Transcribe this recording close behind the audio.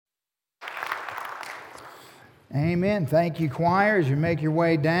Amen. Thank you, choir, as you make your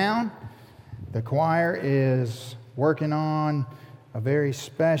way down. The choir is working on a very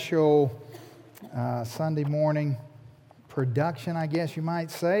special Sunday morning production, I guess you might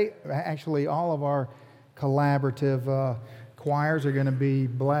say. Actually, all of our collaborative choirs are going to be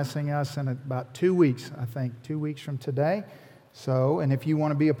blessing us in about 2 weeks, I think, 2 weeks from today. So, and if you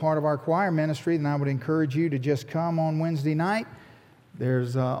want to be a part of our choir ministry, then I would encourage you to just come on Wednesday night.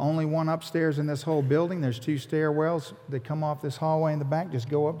 There's only one upstairs in this whole building. There's 2 stairwells that come off this hallway in the back. Just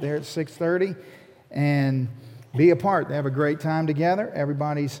go up there at 6:30 and be a part. They have a great time together.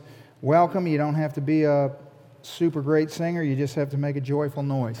 Everybody's welcome. You don't have to be a super great singer. You just have to make a joyful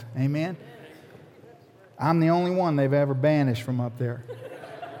noise. Amen? I'm the only one they've ever banished from up there.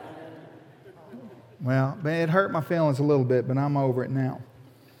 Well, it hurt my feelings a little bit, but I'm over it now.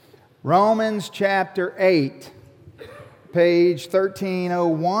 Romans chapter 8. Page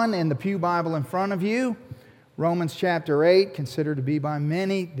 1301 in the Pew Bible in front of you. Romans chapter 8, considered to be by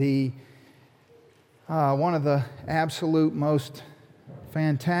many one of the absolute most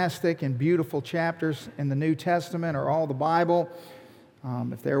fantastic and beautiful chapters in the New Testament or all the Bible.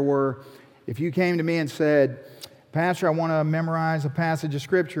 If you came to me and said, Pastor, I want to memorize a passage of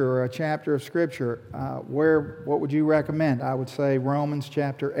Scripture or a chapter of Scripture, what would you recommend? I would say Romans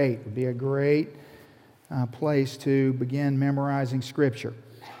chapter 8 would be a great place to begin memorizing Scripture.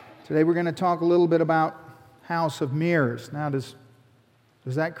 Today we're going to talk a little bit about House of Mirrors. Now, does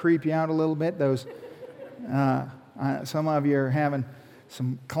that creep you out a little bit? Some of you are having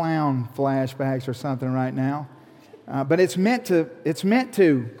some clown flashbacks or something right now, but it's meant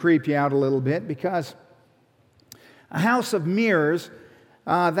to creep you out a little bit, because a House of Mirrors,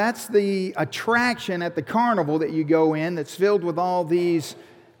 that's the attraction at the carnival that you go in that's filled with all these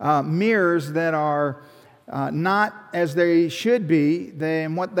mirrors that are not as they should be.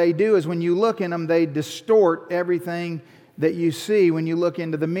 And what they do is when you look in them, they distort everything that you see when you look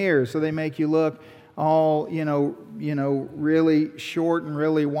into the mirror. So they make you look all, really short and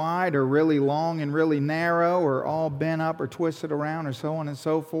really wide, or really long and really narrow, or all bent up or twisted around, or so on and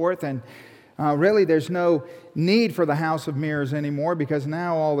so forth. And really, there's no need for the House of Mirrors anymore, because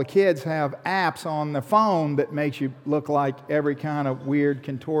now all the kids have apps on the phone that makes you look like every kind of weird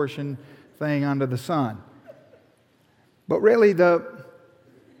contortion thing under the sun. But really, the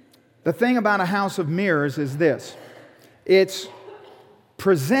thing about a House of Mirrors is this. It's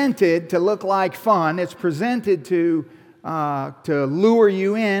presented to look like fun. It's presented to lure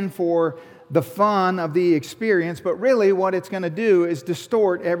you in for the fun of the experience. But really, what it's going to do is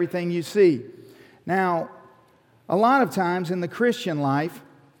distort everything you see. Now, a lot of times in the Christian life,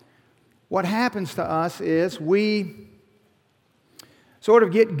 what happens to us is we sort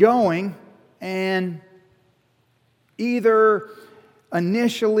of get going, and either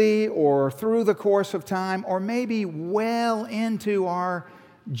initially or through the course of time, or maybe well into our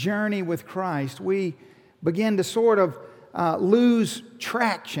journey with Christ, we begin to sort of lose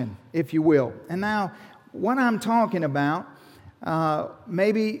traction, if you will. And now, what I'm talking about,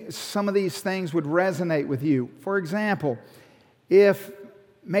 maybe some of these things would resonate with you. For example, if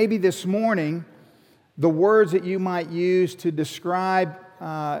maybe this morning the words that you might use to describe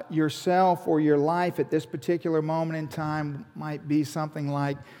yourself or your life at this particular moment in time might be something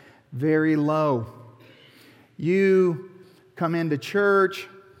like very low. You come into church,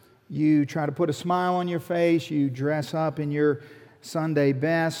 you try to put a smile on your face, you dress up in your Sunday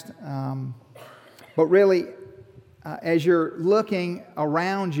best, but really, as you're looking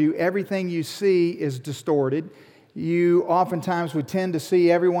around you, everything you see is distorted. You oftentimes would tend to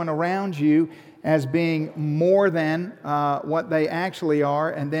see everyone around you as being more than what they actually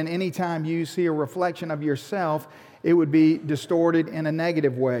are, and then anytime you see a reflection of yourself, it would be distorted in a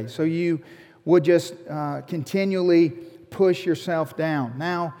negative way. So you would just continually push yourself down.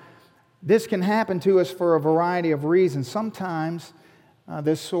 Now, this can happen to us for a variety of reasons. Sometimes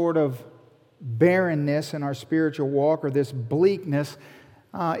this sort of barrenness in our spiritual walk, or this bleakness,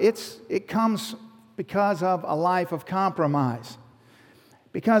 it comes because of a life of compromise.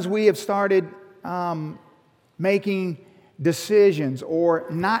 Because we have started making decisions or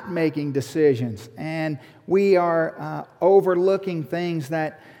not making decisions, and we are overlooking things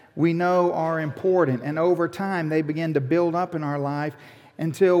that we know are important, and over time they begin to build up in our life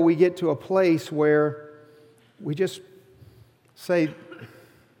until we get to a place where we just say,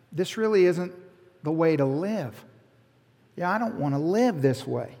 this really isn't the way to live. I don't want to live this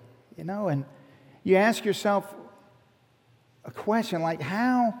way, and you ask yourself a question like,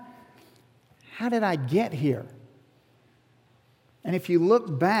 how did I get here? And if you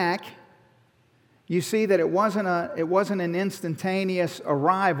look back, you see that it wasn't an instantaneous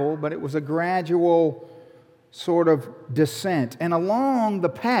arrival, but it was a gradual sort of descent. And along the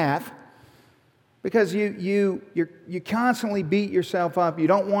path, because you constantly beat yourself up. You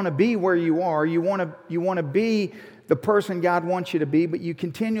don't want to be where you are. You want to be the person God wants you to be, but you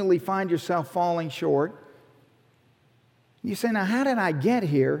continually find yourself falling short. You say, now how did I get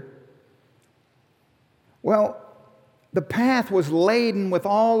here? Well, the path was laden with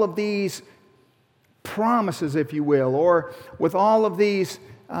all of these promises, if you will, or with all of these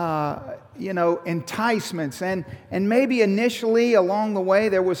enticements. And maybe initially along the way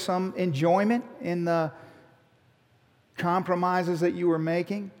there was some enjoyment in the compromises that you were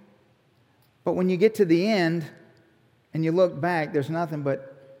making. But when you get to the end and you look back, there's nothing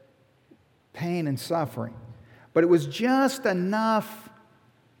but pain and suffering. But it was just enough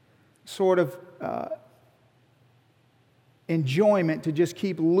sort of enjoyment to just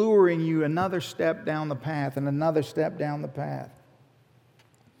keep luring you another step down the path and another step down the path.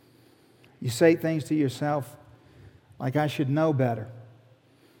 You say things to yourself like, I should know better.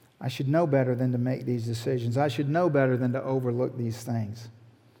 I should know better than to make these decisions. I should know better than to overlook these things.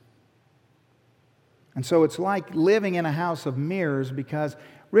 And so it's like living in a house of mirrors, because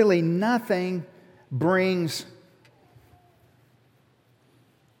really nothing brings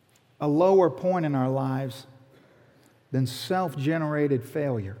a lower point in our lives than self-generated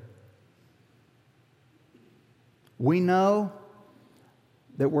failure. We know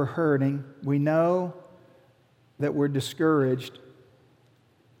that we're hurting. We know that we're discouraged.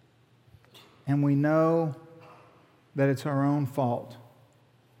 And we know that it's our own fault.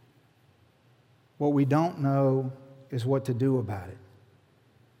 What we don't know is what to do about it.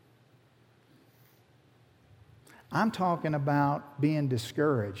 I'm talking about being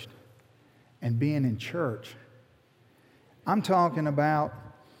discouraged and being in church. I'm talking about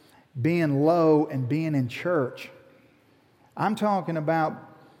being low and being in church. I'm talking about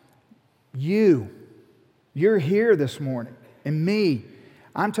you. You're here this morning, and me.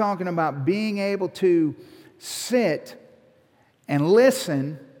 I'm talking about being able to sit and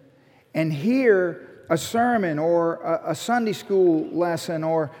listen and hear a sermon or a Sunday school lesson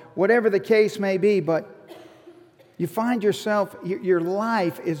or whatever the case may be, but you find yourself, your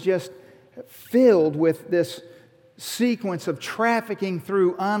life is just filled with this sequence of trafficking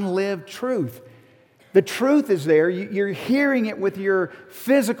through unlived truth. The truth is there. You're hearing it with your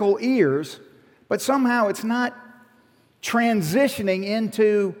physical ears, but somehow it's not transitioning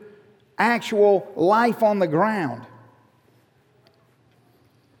into actual life on the ground.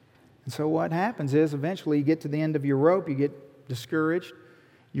 And so what happens is eventually you get to the end of your rope, you get discouraged,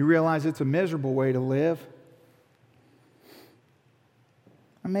 you realize it's a miserable way to live.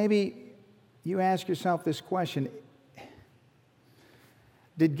 Or maybe you ask yourself this question: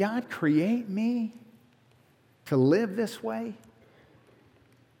 did God create me to live this way?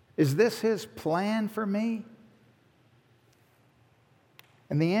 Is this His plan for me?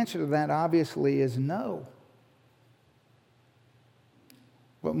 And the answer to that obviously is no.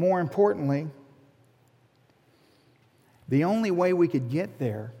 But more importantly, the only way we could get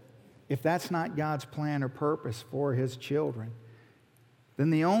there, if that's not God's plan or purpose for His children,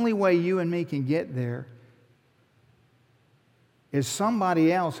 then the only way you and me can get there is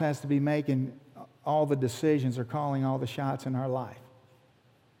somebody else has to be making all the decisions or calling all the shots in our life.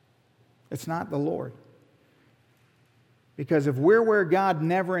 It's not the Lord. Because if we're where God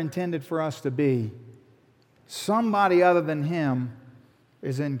never intended for us to be, somebody other than Him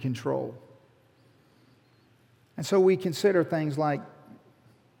is in control. And so we consider things like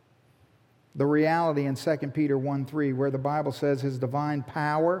the reality in 2 Peter 1:3, where the Bible says His divine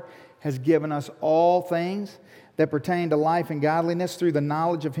power has given us all things that pertain to life and godliness through the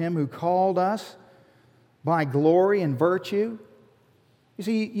knowledge of Him who called us by glory and virtue. You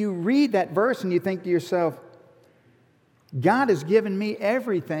see, you read that verse and you think to yourself, God has given me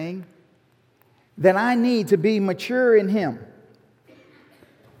everything that I need to be mature in Him.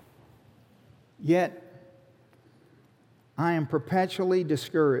 Yet, I am perpetually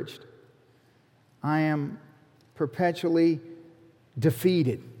discouraged. I am perpetually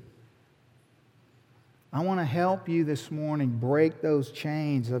defeated. I want to help you this morning break those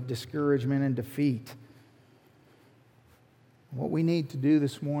chains of discouragement and defeat. What we need to do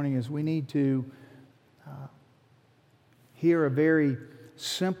this morning is we need to hear a very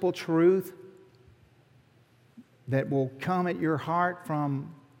simple truth that will come at your heart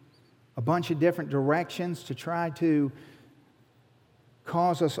from a bunch of different directions to try to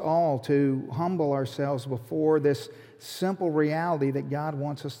cause us all to humble ourselves before this simple reality that God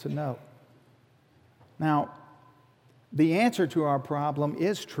wants us to know. Now, the answer to our problem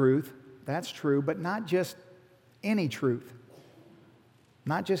is truth. That's true, but not just any truth.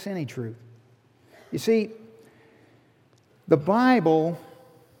 Not just any truth. You see, The Bible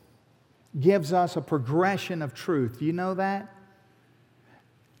gives us a progression of truth. Do you know that?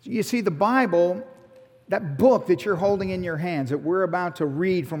 You see, the Bible, that book that you're holding in your hands, that we're about to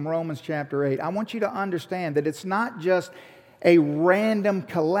read from Romans chapter 8, I want you to understand that it's not just a random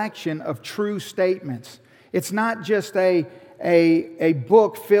collection of true statements. It's not just a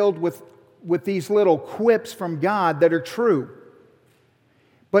book filled with these little quips from God that are true.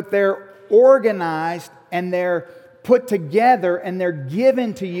 But they're organized and they're put together and they're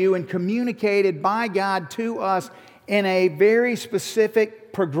given to you and communicated by God to us in a very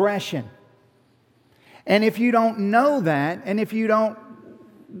specific progression. And if you don't know that, and if you don't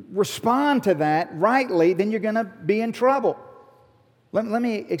respond to that rightly, then you're going to be in trouble. Let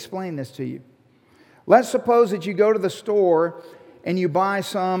me explain this to you. Let's suppose that you go to the store and you buy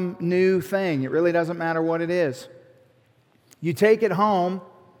some new thing. It really doesn't matter what it is. You take it home.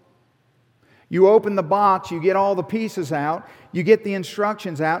 You open the box, you get all the pieces out, you get the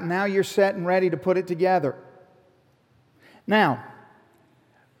instructions out, and now you're set and ready to put it together. Now,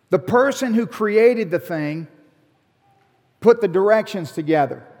 the person who created the thing put the directions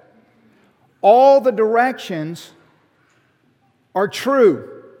together. All the directions are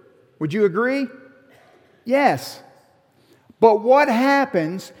true. Would you agree? Yes. But what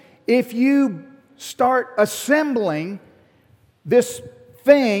happens if you start assembling this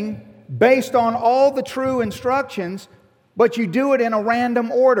thing based on all the true instructions, but you do it in a random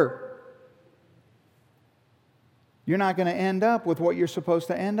order? You're not going to end up with what you're supposed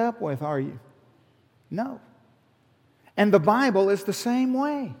to end up with, are you? No. And the Bible is the same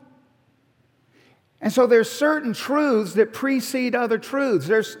way. And so there's certain truths that precede other truths.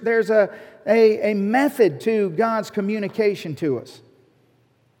 There's a method to God's communication to us.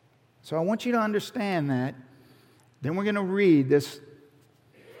 So I want you to understand that. Then we're going to read this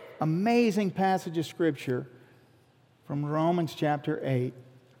amazing passage of Scripture from Romans chapter 8.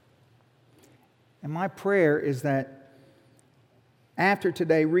 And my prayer is that after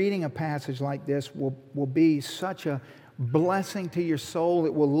today, reading a passage like this will be such a blessing to your soul.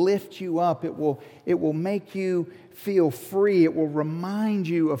 It will lift you up. It will make you feel free. It will remind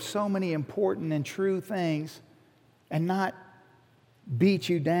you of so many important and true things and not beat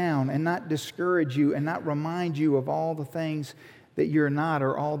you down and not discourage you and not remind you of all the things that you're not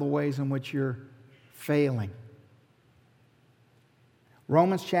or all the ways in which you're failing.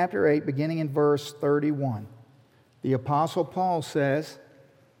 Romans chapter 8, beginning in verse 31. The Apostle Paul says,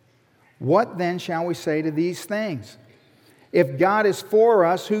 "What then shall we say to these things? If God is for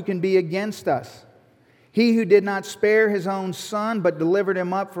us, who can be against us? He who did not spare His own Son, but delivered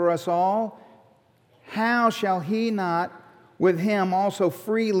Him up for us all, how shall He not with Him also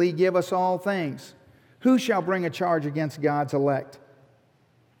freely give us all things? Who shall bring a charge against God's elect?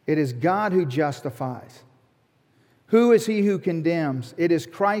 It is God who justifies. Who is he who condemns? It is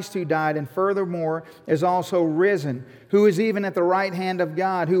Christ who died and furthermore is also risen, who is even at the right hand of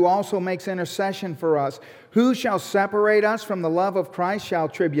God, who also makes intercession for us. Who shall separate us from the love of Christ? Shall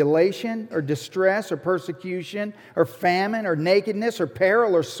tribulation or distress or persecution or famine or nakedness or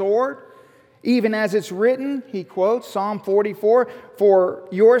peril or sword? Even as it's written," he quotes Psalm 44, "For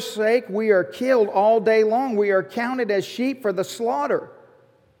your sake we are killed all day long. We are counted as sheep for the slaughter.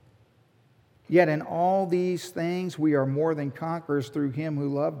 Yet in all these things we are more than conquerors through Him who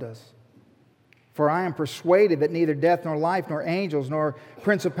loved us. For I am persuaded that neither death nor life, nor angels, nor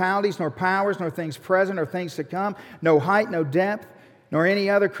principalities, nor powers, nor things present, nor things to come, no height, no depth, nor any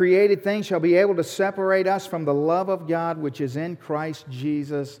other created thing shall be able to separate us from the love of God which is in Christ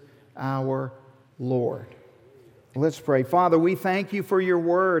Jesus our Lord." Let's pray. Father, we thank You for Your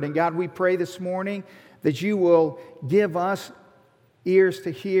word. And God, we pray this morning that You will give us ears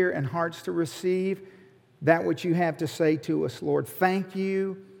to hear and hearts to receive that which You have to say to us, Lord. Thank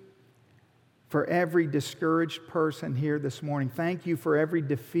You for every discouraged person here this morning. Thank You for every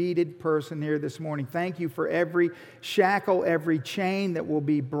defeated person here this morning. Thank You for every shackle, every chain that will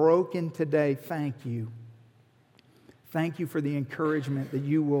be broken today. Thank You. Thank You for the encouragement that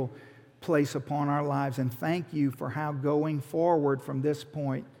You will place upon our lives. And thank You for how going forward from this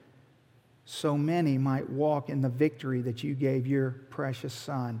point, so many might walk in the victory that You gave Your precious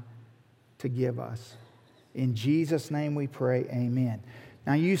Son to give us. In Jesus' name we pray, amen.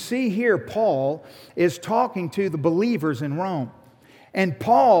 Now you see here, Paul is talking to the believers in Rome. And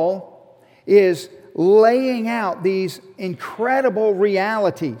Paul is laying out these incredible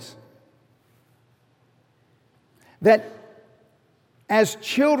realities that as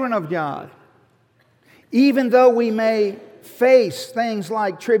children of God, even though we may face things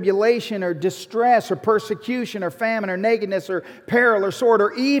like tribulation or distress or persecution or famine or nakedness or peril or sword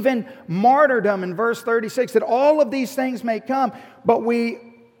or even martyrdom in verse 36, that all of these things may come, but we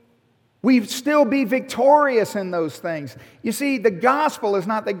still be victorious in those things. You see, the gospel is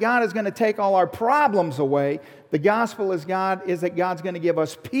not that God is going to take all our problems away. The gospel is that God's going to give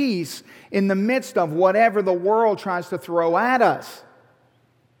us peace in the midst of whatever the world tries to throw at us.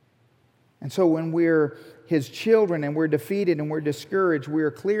 And so when we're His children and we're defeated and we're discouraged, we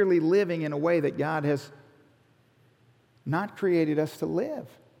are clearly living in a way that God has not created us to live.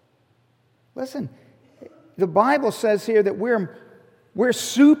 Listen, the Bible says here that we're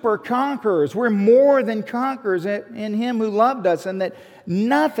super conquerors. We're more than conquerors in Him who loved us, and that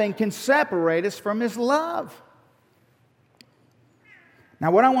nothing can separate us from His love.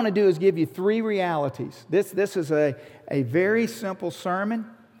 Now, what I want to do is give you 3 realities. This is a very simple sermon.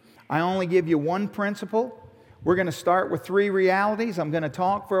 I only give you one principle. We're going to start with 3 realities. I'm going to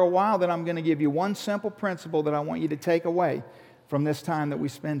talk for a while, then I'm going to give you one simple principle that I want you to take away from this time that we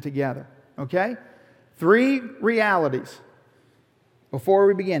spend together. Okay? 3 realities. Before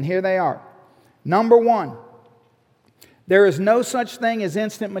we begin, here they are. Number 1, there is no such thing as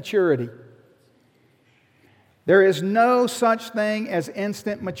instant maturity. There is no such thing as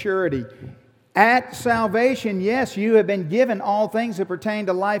instant maturity. At salvation, yes, you have been given all things that pertain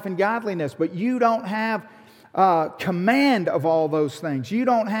to life and godliness, but you don't have command of all those things. You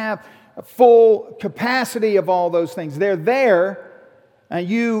don't have full capacity of all those things. They're there, and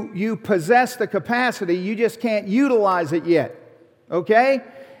you possess the capacity, you just can't utilize it yet. Okay?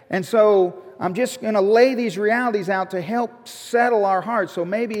 And so I'm just going to lay these realities out to help settle our hearts. So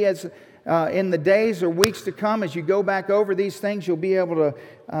maybe as in the days or weeks to come, as you go back over these things, you'll be able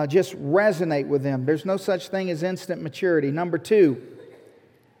to just resonate with them. There's no such thing as instant maturity. Number 2,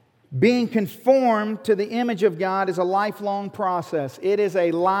 being conformed to the image of God is a lifelong process. It is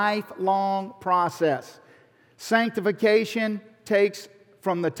a lifelong process. Sanctification takes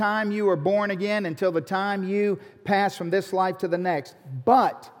from the time you are born again until the time you pass from this life to the next.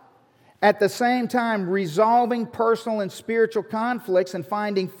 But at the same time, resolving personal and spiritual conflicts and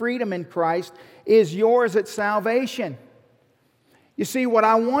finding freedom in Christ is yours at salvation. You see, what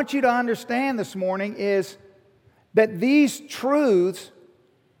I want you to understand this morning is that these truths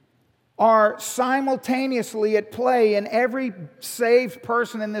are simultaneously at play in every saved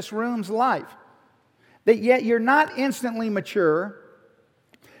person in this room's life. That yet you're not instantly mature,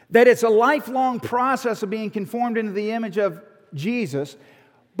 that it's a lifelong process of being conformed into the image of Jesus.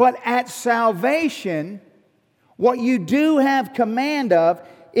 But at salvation, what you do have command of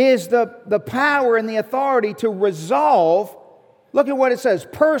is the power and the authority to resolve, look at what it says,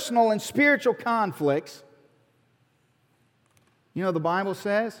 personal and spiritual conflicts. You know, the Bible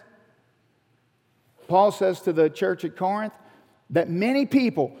says, Paul says to the church at Corinth, that many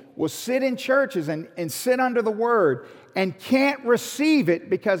people will sit in churches and sit under the Word and can't receive it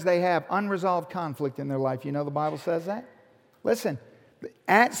because they have unresolved conflict in their life. You know the Bible says that? Listen.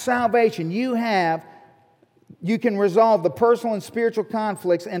 At salvation, you can resolve the personal and spiritual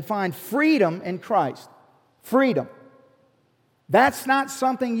conflicts and find freedom in Christ. Freedom. That's not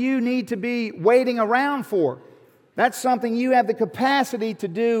something you need to be waiting around for. That's something you have the capacity to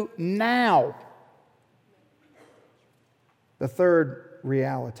do now. The third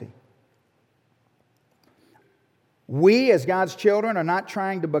reality. We, as God's children, are not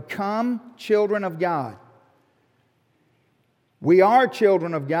trying to become children of God. We are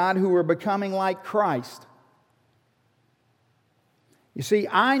children of God who are becoming like Christ. You see,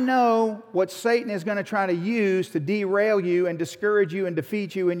 I know what Satan is going to try to use to derail you and discourage you and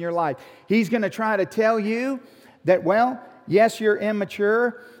defeat you in your life. He's going to try to tell you that, well, yes, you're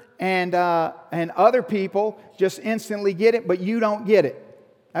immature and other people just instantly get it, but you don't get it.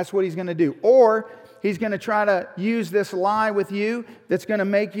 That's what he's going to do. Or he's going to try to use this lie with you that's going to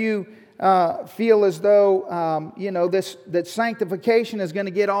make you feel as though, that sanctification is going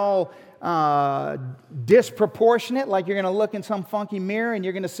to get all disproportionate, like you're going to look in some funky mirror and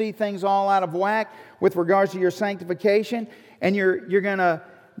you're going to see things all out of whack with regards to your sanctification, and you're going to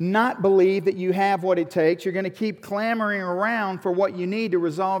not believe that you have what it takes. You're going to keep clamoring around for what you need to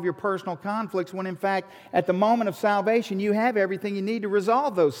resolve your personal conflicts, when in fact, at the moment of salvation, you have everything you need to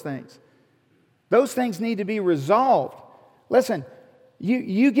resolve those things. Those things need to be resolved. Listen,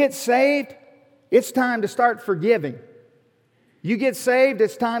 you get saved, it's time to start forgiving. You get saved,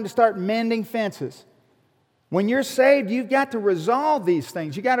 it's time to start mending fences. When you're saved, you've got to resolve these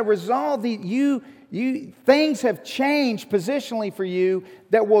things. You've got to resolve things have changed positionally for you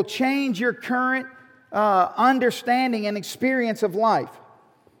that will change your current understanding and experience of life.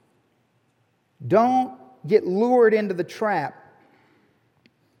 Don't get lured into the trap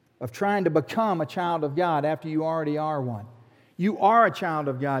of trying to become a child of God after you already are one. You are a child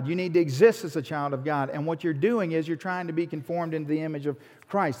of God. You need to exist as a child of God. And what you're doing is you're trying to be conformed into the image of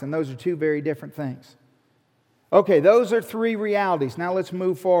Christ. And those are two very different things. Okay, those are three realities. Now let's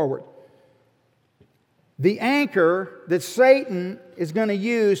move forward. The anchor that Satan is going to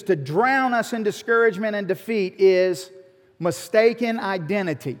use to drown us in discouragement and defeat is mistaken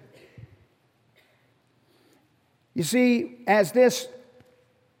identity. You see, as this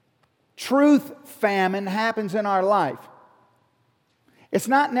truth famine happens in our life, it's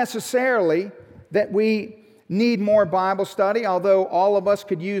not necessarily that we need more Bible study, although all of us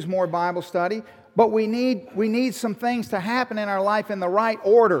could use more Bible study, but we need some things to happen in our life in the right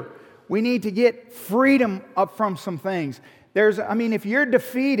order. We need to get freedom up from some things. If you're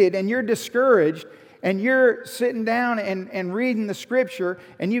defeated and you're discouraged and you're sitting down and reading the Scripture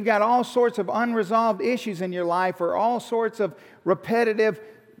and you've got all sorts of unresolved issues in your life or all sorts of repetitive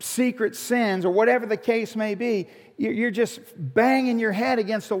secret sins or whatever the case may be, you're just banging your head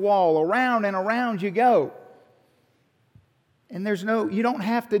against the wall. Around and around you go. And you don't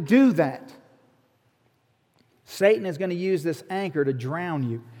have to do that. Satan is going to use this anchor to drown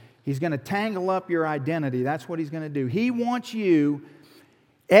you. He's going to tangle up your identity. That's what he's going to do. He wants you,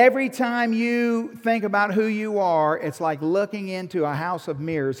 every time you think about who you are, it's like looking into a house of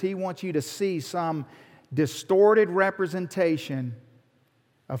mirrors. He wants you to see some distorted representation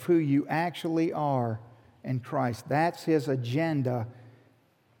of who you actually are in Christ. That's his agenda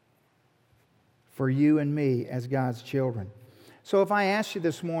for you and me as God's children. So if I ask you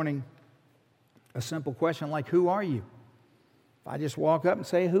this morning a simple question like, who are you? If I just walk up and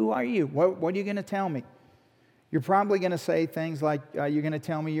say, who are you? What are you going to tell me? You're probably going to say things like, you're going to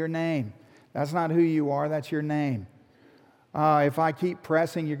tell me your name. That's not who you are, that's your name. If I keep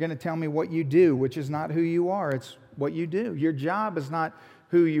pressing, you're going to tell me what you do, which is not who you are, it's what you do. Your job is not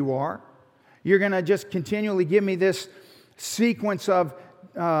who you are. You're going to just continually give me this sequence of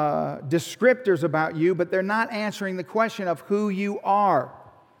descriptors about you, but they're not answering the question of who you are.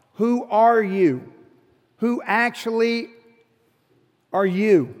 Who are you? Who actually are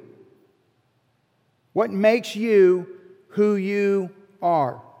you? What makes you who you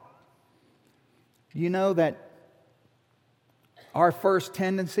are? You know that our first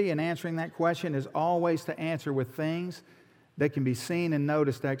tendency in answering that question is always to answer with things that can be seen and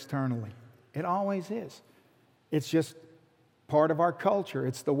noticed externally. It always is. It's just part of our culture.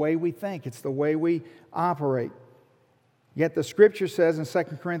 It's the way we think. It's the way we operate. Yet the Scripture says in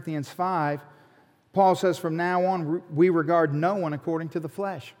 2 Corinthians 5, Paul says, from now on, we regard no one according to the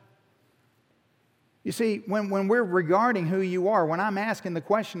flesh. You see, when we're regarding who you are, when I'm asking the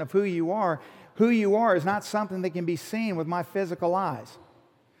question of who you are is not something that can be seen with my physical eyes.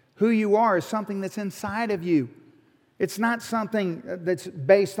 Who you are is something that's inside of you. It's not something that's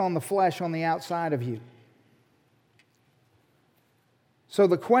based on the flesh on the outside of you. So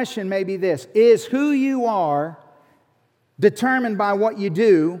the question may be this: is who you are determined by what you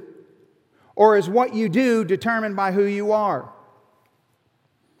do, or is what you do determined by who you are?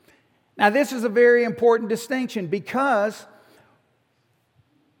 Now, this is a very important distinction, because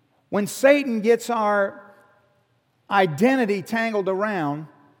when Satan gets our identity tangled around,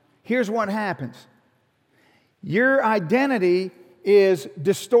 here's what happens. Your identity is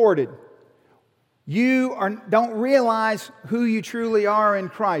distorted. You don't realize who you truly are in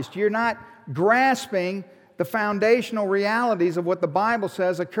Christ. You're not grasping the foundational realities of what the Bible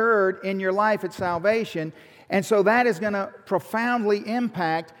says occurred in your life at salvation. And so that is going to profoundly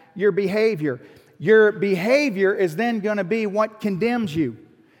impact your behavior. Your behavior is then going to be what condemns you.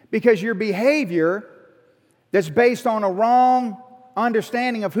 Because your behavior that's based on a wrong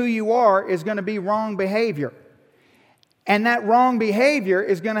understanding of who you are is going to be wrong behavior. And that wrong behavior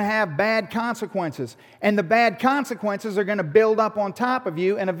is going to have bad consequences. And the bad consequences are going to build up on top of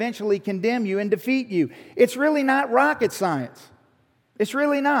you and eventually condemn you and defeat you. It's really not rocket science. It's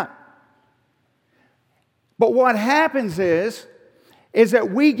really not. But what happens is that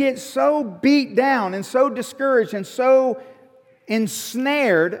we get so beat down and so discouraged and so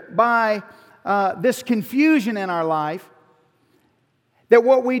ensnared by this confusion in our life that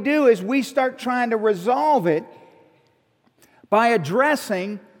what we do is we start trying to resolve it by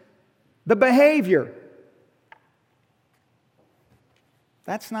addressing the behavior.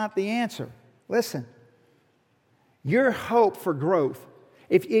 That's not the answer. Listen, your hope for growth,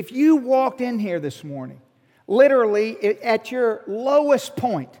 if you walked in here this morning, literally at your lowest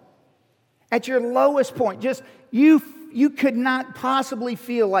point, just you could not possibly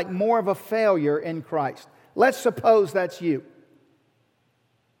feel like more of a failure in Christ. Let's suppose that's you.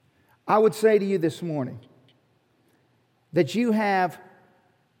 I would say to you this morning, that you have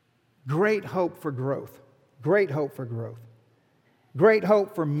great hope for growth. Great hope for growth. Great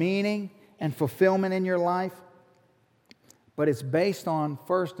hope for meaning and fulfillment in your life. But it's based on,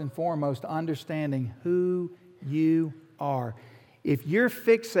 first and foremost, understanding who you are. If you're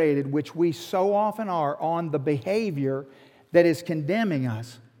fixated, which we so often are, on the behavior that is condemning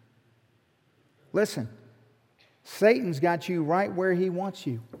us, listen, Satan's got you right where he wants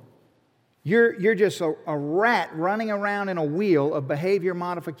you. You're just a rat running around in a wheel of behavior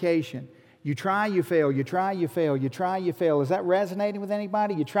modification. You try, you fail. You try, you fail. You try, you fail. Is that resonating with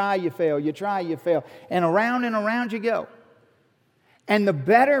anybody? You try, you fail. You try, you fail. And around you go. And the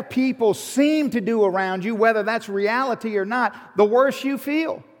better people seem to do around you, whether that's reality or not, the worse you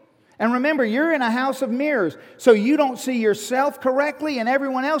feel. And remember, you're in a house of mirrors, so you don't see yourself correctly, and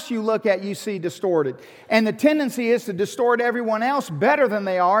everyone else you look at, you see distorted. And the tendency is to distort everyone else better than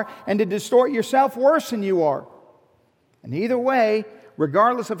they are, and to distort yourself worse than you are. And either way,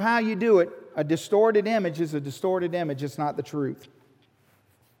 regardless of how you do it, a distorted image is a distorted image. It's not the truth.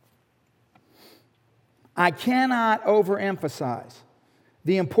 I cannot overemphasize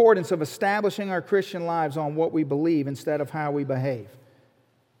the importance of establishing our Christian lives on what we believe instead of how we behave.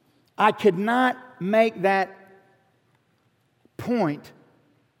 I could not make that point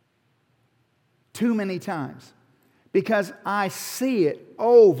too many times because I see it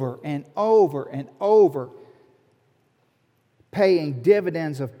over and over and over paying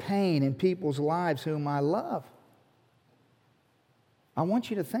dividends of pain in people's lives whom I love. I want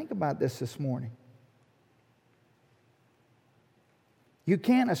you to think about this morning. You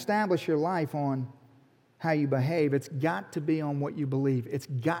can't establish your life on how you behave. It's got to be on what you believe. It's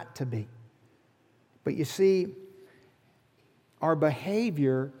got to be. But you see, our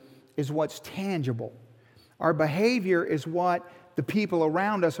behavior is what's tangible. Our behavior is what the people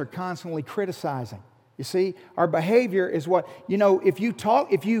around us are constantly criticizing. You see, our behavior is what, if you talk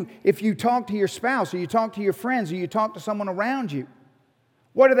to your spouse, or you talk to your friends, or you talk to someone around you,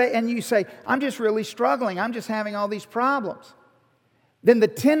 what are they? And you say, I'm just really struggling. I'm just having all these problems. Then the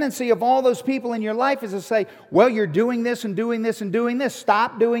tendency of all those people in your life is to say, well, you're doing this and doing this and doing this.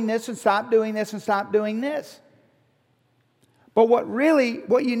 Stop doing this and stop doing this and stop doing this. But what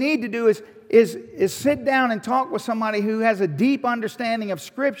you need to do is sit down and talk with somebody who has a deep understanding of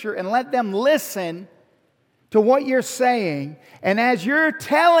Scripture and let them listen to what you're saying. And as you're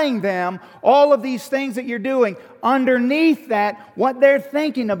telling them all of these things that you're doing, underneath that, what they're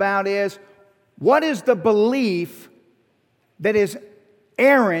thinking about is, what is the belief that is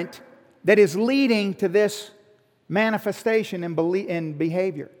errant, that is leading to this manifestation in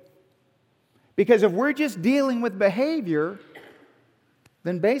behavior? Because if we're just dealing with behavior,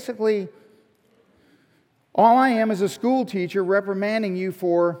 then basically all I am is a school teacher reprimanding you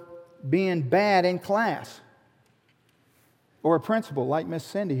for being bad in class. Or a principal like Miss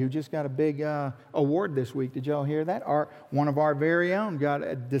Cindy, who just got a big award this week. Did y'all hear that? One of our very own got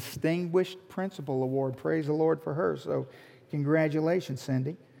a Distinguished Principal Award. Praise the Lord for her. So congratulations,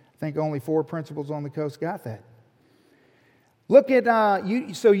 Cindy. I think only 4 principals on the coast got that. Look at,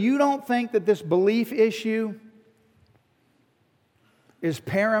 so you don't think that this belief issue is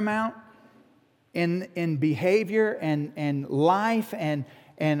paramount in behavior and life and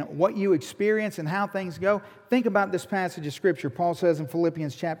what you experience and how things go? Think about this passage of Scripture. Paul says in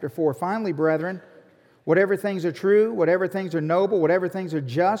Philippians chapter 4, finally, brethren, whatever things are true, whatever things are noble, whatever things are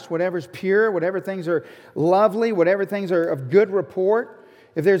just, whatever is pure, whatever things are lovely, whatever things are of good report,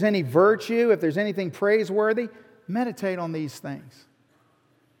 if there's any virtue, if there's anything praiseworthy, meditate on these things.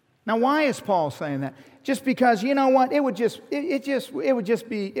 Now, why is Paul saying that? Just because, you know what, it would just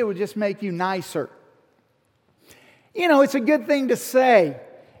make you nicer. It's a good thing to say.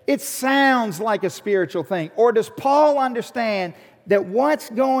 It sounds like a spiritual thing. Or does Paul understand that what's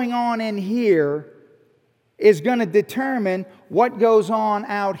going on in here is going to determine what goes on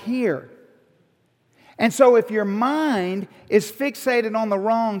out here? And so if your mind is fixated on the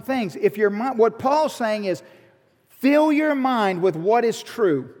wrong things, what Paul's saying is, fill your mind with what is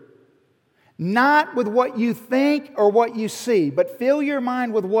true. Not with what you think or what you see, but fill your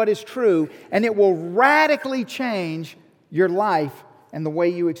mind with what is true, and it will radically change your life and the way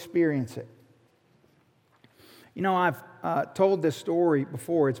you experience it. I've told this story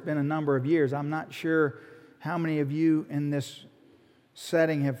before. It's been a number of years. I'm not sure how many of you in this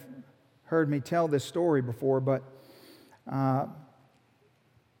setting have heard me tell this story before, but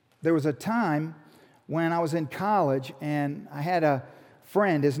there was a time when I was in college and I had a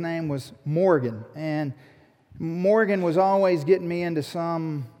friend. His name was Morgan, and Morgan was always getting me into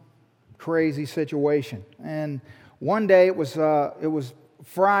some crazy situation. And one day it was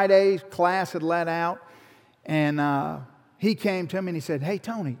Friday, class had let out, and he came to me and he said, "Hey,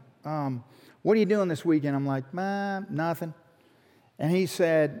 Tony, what are you doing this weekend?" I'm like, nothing. And he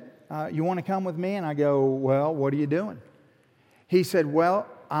said, "You want to come with me?" And I go, "Well, what are you doing?" He said, "Well,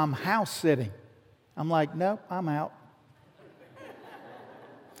 I'm house sitting." I'm like, "Nope, I'm out."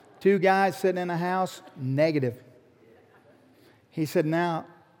 2 guys sitting in a house, negative. He said, "Now,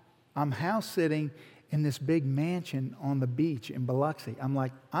 I'm house sitting in this big mansion on the beach in Biloxi." I'm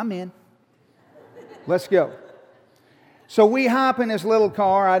like, "I'm in. Let's go." So we hop in this little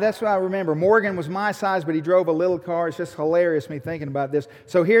car. That's what I remember. Morgan was my size, but he drove a little car. It's just hilarious me thinking about this.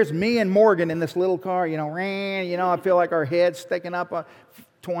 So here's me and Morgan in this little car. I feel like our heads sticking up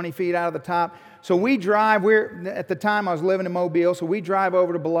 20 feet out of the top. So we drive. At the time I was living in Mobile, so we drive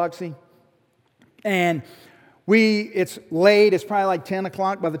over to Biloxi. And it's late. It's probably like 10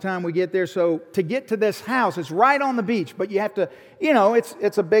 o'clock by the time we get there. So to get to this house, it's right on the beach, but you have to,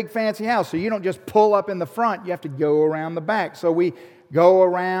 it's a big fancy house. So you don't just pull up in the front. You have to go around the back. So we go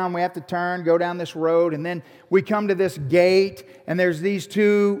around, we have to turn, go down this road, and then we come to this gate, and there's these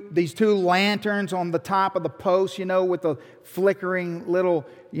two lanterns on the top of the post, with the flickering little,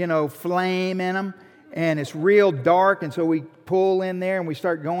 flame in them. And it's real dark, and so we pull in there and we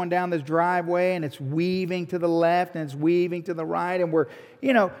start going down this driveway, and it's weaving to the left and it's weaving to the right, and we're,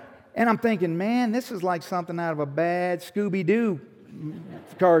 and I'm thinking, man, this is like something out of a bad Scooby-Doo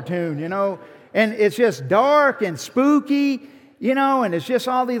cartoon, and it's just dark and spooky, and it's just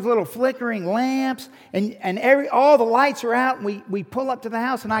all these little flickering lamps, and all the lights are out, and we pull up to the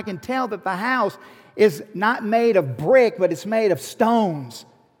house, and I can tell that the house is not made of brick, but it's made of stones,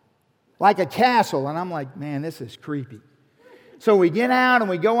 like a castle. And I'm like, man, this is creepy. So we get out and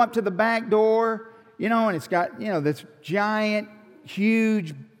we go up to the back door, and it's got, this giant,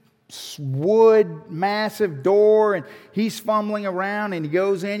 huge wood, massive door, and he's fumbling around, and he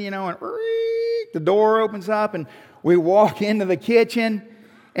goes in, and the door opens up, and we walk into the kitchen,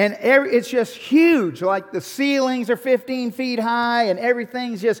 and it's just huge. Like the ceilings are 15 feet high, and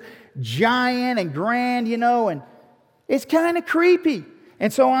everything's just giant and grand, and it's kind of creepy.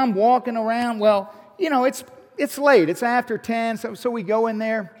 And so I'm walking around. Well, it's late. It's after 10, so we go in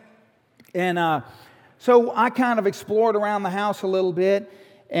there. And so I kind of explored around the house a little bit,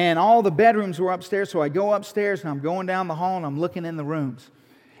 and all the bedrooms were upstairs. So I go upstairs, and I'm going down the hall, and I'm looking in the rooms.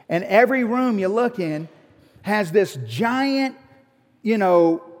 And every room you look in has this giant,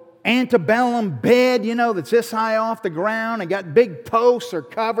 antebellum bed, that's this high off the ground, and got big posts or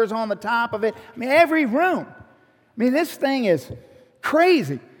covers on the top of it. I mean, every room. This thing is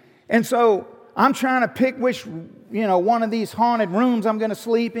crazy. And so I'm trying to pick which, one of these haunted rooms I'm going to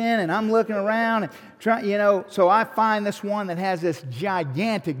sleep in, and I'm looking around and trying, so I find this one that has this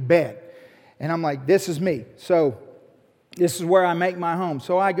gigantic bed. And I'm like, this is me. So this is where I make my home.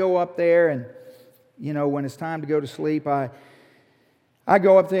 So I go up there, and, when it's time to go to sleep, I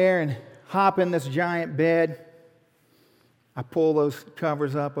go up there and hop in this giant bed. I pull those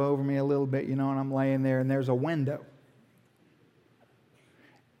covers up over me a little bit, and I'm laying there, and there's a window.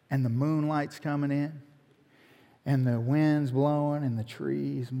 And the moonlight's coming in, and the wind's blowing, and the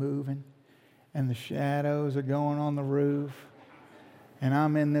trees moving, and the shadows are going on the roof, and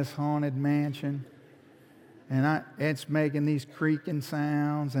I'm in this haunted mansion, and it's making these creaking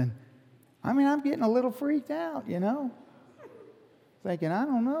sounds, and I'm getting a little freaked out, thinking, I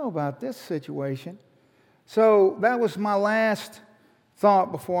don't know about this situation. So that was my last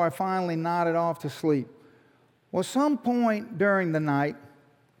thought before I finally nodded off to sleep. Well, some point during the night,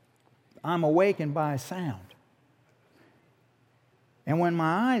 I'm awakened by a sound. And when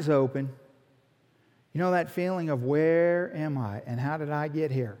my eyes open, that feeling of where am I and how did I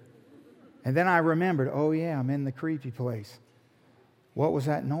get here? And then I remembered, oh yeah, I'm in the creepy place. What was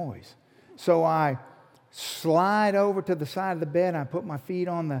that noise? So I slide over to the side of the bed, and I put my feet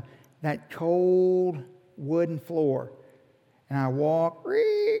on that cold wooden floor. And I walk,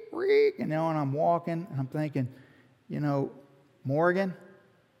 and I'm walking, and I'm thinking, Morgan,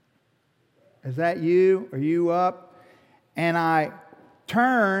 is that you? Are you up? And I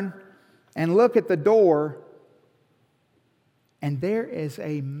turn and look at the door, and there is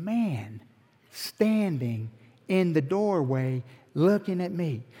a man standing in the doorway looking at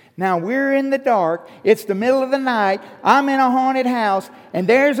me. Now, we're in the dark. It's the middle of the night. I'm in a haunted house, and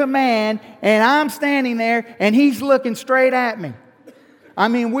there's a man, and I'm standing there, and he's looking straight at me.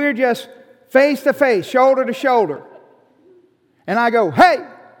 We're just face to face, shoulder to shoulder. And I go, hey!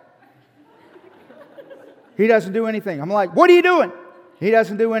 He doesn't do anything. I'm like, what are you doing? He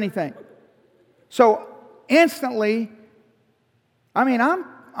doesn't do anything. So instantly, I'm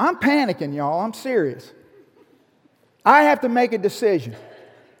panicking, y'all. I'm serious. I have to make a decision.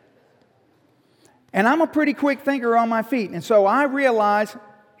 And I'm a pretty quick thinker on my feet. And so I realize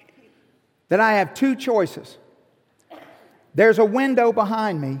that I have two choices. There's a window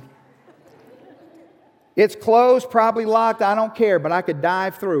behind me. It's closed, probably locked, I don't care, but I could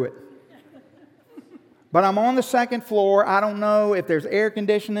dive through it. But I'm on the second floor. I don't know if there's air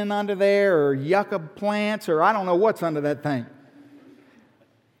conditioning under there or yucca plants or I don't know what's under that thing.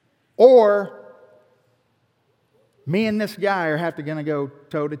 Or me and this guy are going to go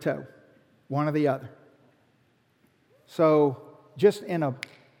toe to toe, one or the other. So just in an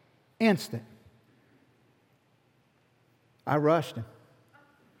instant, I rushed him.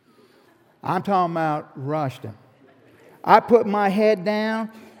 I'm talking about rushed him. I put my head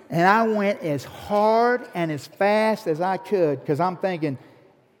down and I went as hard and as fast as I could because I'm thinking,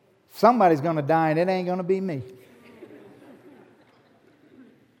 somebody's going to die and it ain't going to be me.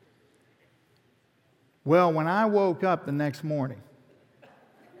 Well, when I woke up the next morning,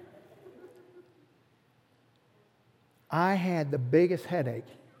 I had the biggest headache.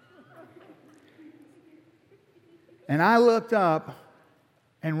 And I looked up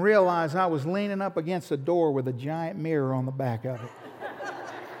and realized I was leaning up against a door with a giant mirror on the back of it.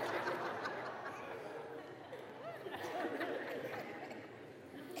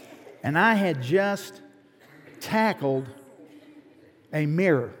 And I had just tackled a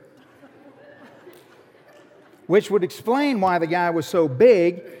mirror, which would explain why the guy was so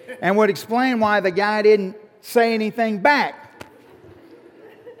big and would explain why the guy didn't say anything back.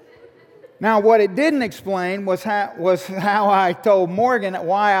 Now, what it didn't explain was how I told Morgan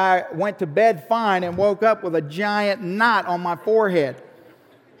why I went to bed fine and woke up with a giant knot on my forehead.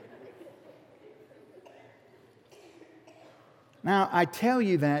 Now, I tell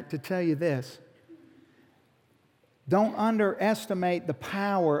you that to tell you this. Don't underestimate the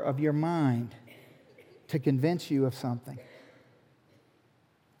power of your mind to convince you of something.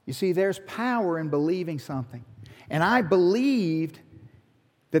 You see, there's power in believing something. And I believed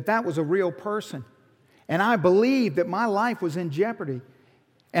that that was a real person. And I believed that my life was in jeopardy.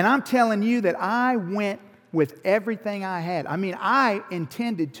 And I'm telling you that I went with everything I had. I mean, I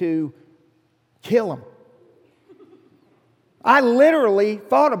intended to kill him. I literally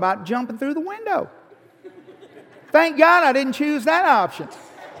thought about jumping through the window. Thank God I didn't choose that option.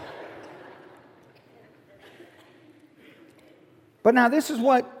 But now this is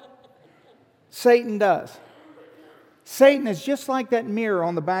what Satan does. Satan is just like that mirror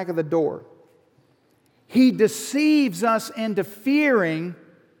on the back of the door. He deceives us into fearing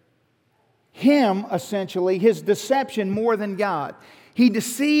him, essentially, his deception more than God. He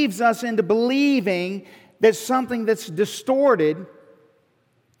deceives us into believing that something that's distorted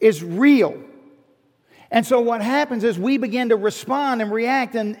is real. And so what happens is we begin to respond and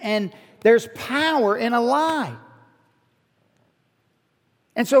react, and there's power in a lie.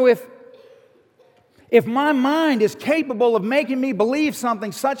 And so if my mind is capable of making me believe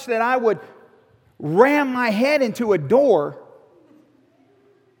something such that I would ram my head into a door,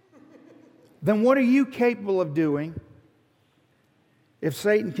 then what are you capable of doing if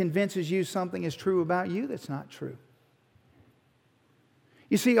Satan convinces you something is true about you that's not true?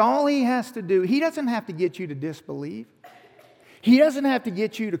 You see, all he has to do, he doesn't have to get you to disbelieve. He doesn't have to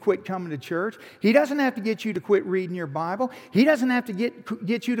get you to quit coming to church. He doesn't have to get you to quit reading your Bible. He doesn't have to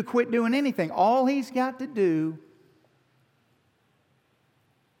get you to quit doing anything. All he's got to do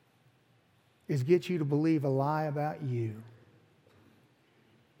is get you to believe a lie about you.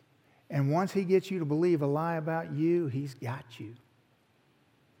 And once he gets you to believe a lie about you, he's got you.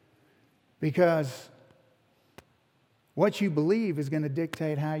 Because what you believe is going to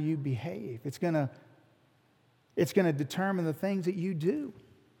dictate how you behave. It's going to determine the things that you do.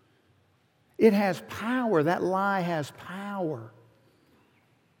 It has power. That lie has power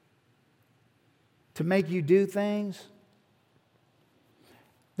to make you do things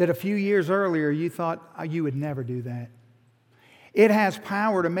that a few years earlier you thought you would never do that. It has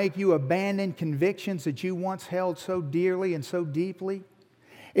power to make you abandon convictions that you once held so dearly and so deeply.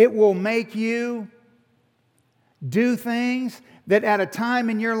 It will make you do things that at a time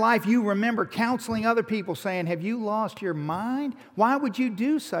in your life you remember counseling other people saying, have you lost your mind? Why would you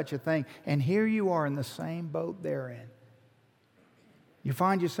do such a thing? And here you are in the same boat they're in. You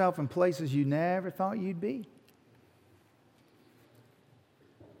find yourself in places you never thought you'd be.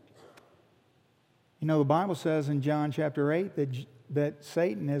 You know, the Bible says in John chapter 8 that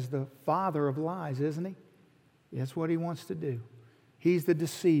Satan is the father of lies, isn't he? That's what he wants to do. He's the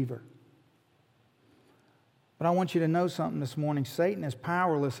deceiver. But I want you to know something this morning. Satan is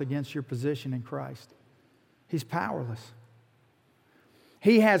powerless against your position in Christ. He's powerless.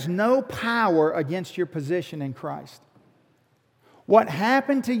 He has no power against your position in Christ. What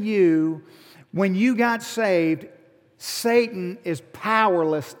happened to you When you got saved, Satan is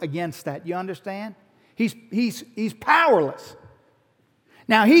powerless against that. You understand? He's powerless.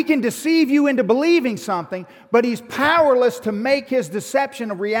 Now, he can deceive you into believing something, but he's powerless to make his deception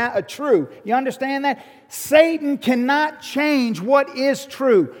true. You understand that? Satan cannot change what is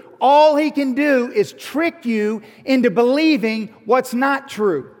true. All he can do is trick you into believing what's not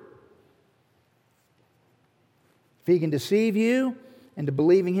true. If he can deceive you into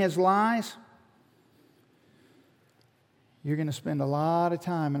believing his lies, you're going to spend a lot of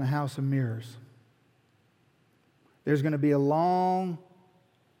time in a house of mirrors. There's going to be a long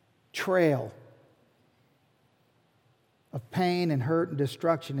trail of pain and hurt and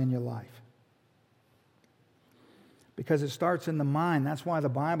destruction in your life. Because it starts in the mind. That's why the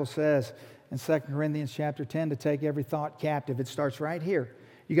Bible says in 2 Corinthians chapter 10 to take every thought captive. It starts right here.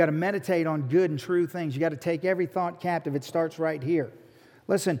 You got to meditate on good and true things. You got to take every thought captive. It starts right here.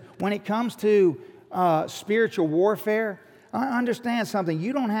 Listen, when it comes to spiritual warfare, understand something.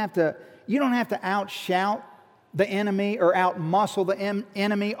 You don't have to outshout the enemy or out-muscle the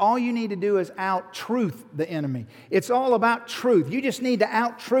enemy. All you need to do is out-truth the enemy. It's all about truth. You just need to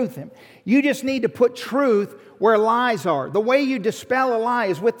out-truth him. You just need to put truth where lies are. The way you dispel a lie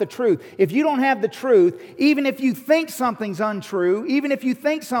is with the truth. If you don't have the truth, even if you think something's untrue, even if you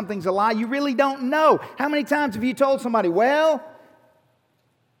think something's a lie, you really don't know. How many times have you told somebody, well,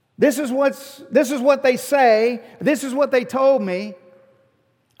 this is what they say, this is what they told me,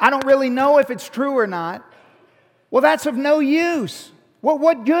 I don't really know if it's true or not. Well, that's of no use.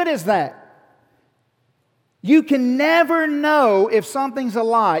 What good is that? You can never know if something's a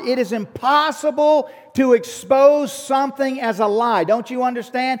lie. It is impossible to expose something as a lie, don't you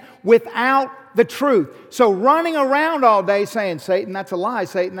understand? Without the truth. So running around all day saying, Satan, that's a lie,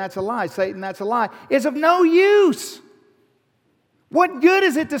 Satan, that's a lie, Satan, that's a lie, is of no use. What good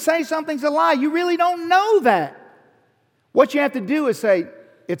is it to say something's a lie? You really don't know that. What you have to do is say,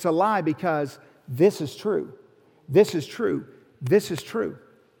 it's a lie because this is true. This is true. This is true.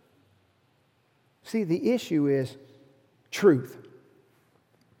 See, the issue is truth.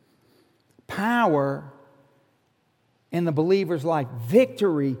 Power in the believer's life.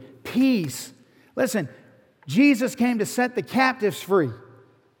 Victory, peace. Listen, Jesus came to set the captives free.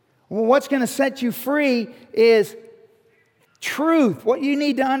 Well, what's going to set you free is truth. What you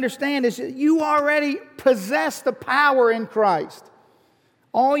need to understand is that you already possess the power in Christ.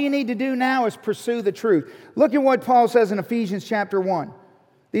 All you need to do now is pursue the truth. Look at what Paul says in Ephesians chapter 1.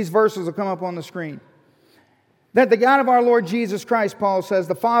 These verses will come up on the screen. That the God of our Lord Jesus Christ, Paul says,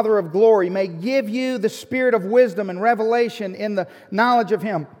 the Father of glory, may give you the spirit of wisdom and revelation in the knowledge of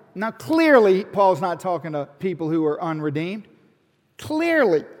Him. Now, clearly, Paul's not talking to people who are unredeemed.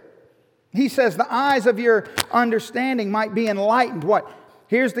 Clearly. He says, the eyes of your understanding might be enlightened. What?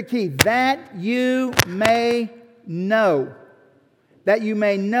 Here's the key. That you may know. That you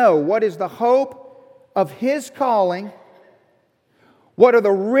may know what is the hope of His calling, what are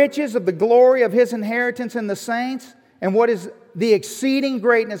the riches of the glory of His inheritance in the saints, and what is the exceeding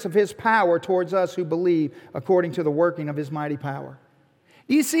greatness of His power towards us who believe according to the working of His mighty power.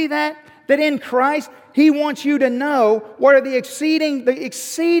 Do you see that? That in Christ, He wants you to know what are the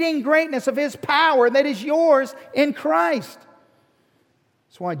exceeding greatness of His power that is yours in Christ.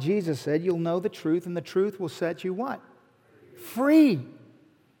 That's why Jesus said, you'll know the truth, and the truth will set you what? Free.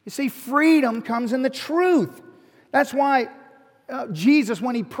 You see, freedom comes in the truth. That's why Jesus,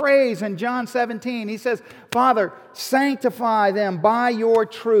 when He prays in John 17, He says, Father, sanctify them by your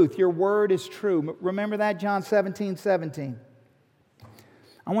truth. Your word is true. Remember that, John 17:17.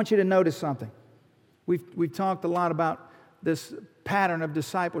 I want you to notice something. We've talked a lot about this pattern of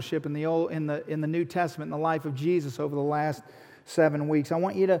discipleship in the New Testament, in the life of Jesus over the last 7 weeks. I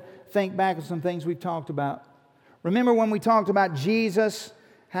want you to think back on some things we've talked about. Remember when we talked about Jesus,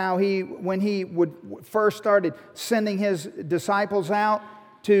 how when he first started sending His disciples out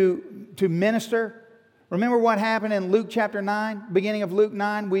to minister? Remember what happened in Luke chapter 9, beginning of Luke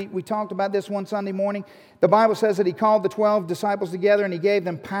 9? We talked about this one Sunday morning. The Bible says that He called the 12 disciples together and He gave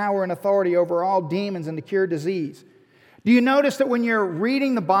them power and authority over all demons and to cure disease. Do you notice that when you're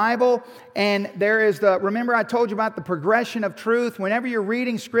reading the Bible and remember I told you about the progression of truth? Whenever you're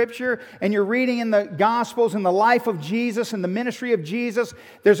reading Scripture and you're reading in the Gospels and the life of Jesus and the ministry of Jesus,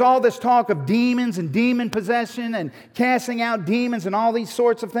 there's all this talk of demons and demon possession and casting out demons and all these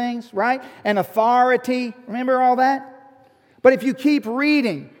sorts of things, right? And authority. Remember all that? But if you keep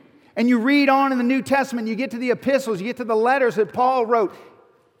reading and you read on in the New Testament, you get to the epistles, you get to the letters that Paul wrote,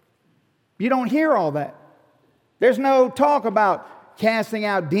 you don't hear all that. There's no talk about casting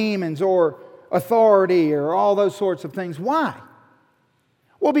out demons or authority or all those sorts of things. Why?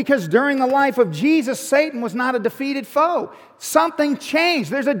 Well, because during the life of Jesus, Satan was not a defeated foe. Something changed.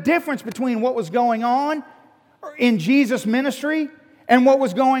 There's a difference between what was going on in Jesus' ministry and what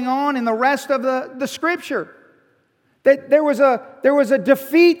was going on in the rest of the Scripture. That there was a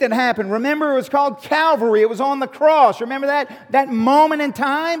defeat that happened. Remember, it was called Calvary. It was on the cross. Remember that moment in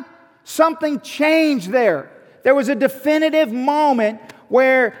time? Something changed there. There was a definitive moment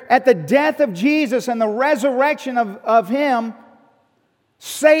where at the death of Jesus and the resurrection of Him,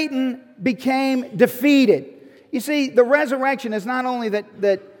 Satan became defeated. You see, the resurrection is not only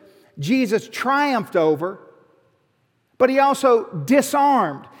that Jesus triumphed over, but He also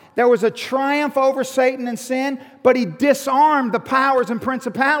disarmed. There was a triumph over Satan and sin, but He disarmed the powers and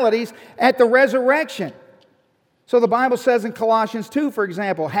principalities at the resurrection. So the Bible says in Colossians 2, for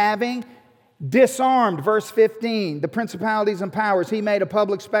example, having disarmed, verse 15, the principalities and powers, He made a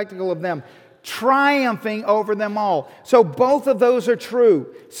public spectacle of them, triumphing over them all. So both of those are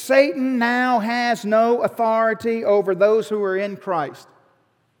true. Satan now has no authority over those who are in Christ.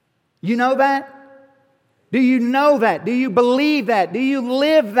 You know that? Do you know that? Do you believe that? Do you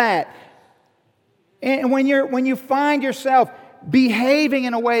live that? And when you find yourself behaving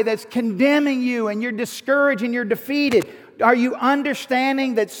in a way that's condemning you and you're discouraged and you're defeated, are you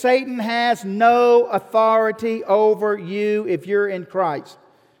understanding that Satan has no authority over you if you're in Christ?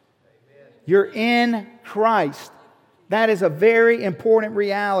 You're in Christ. That is a very important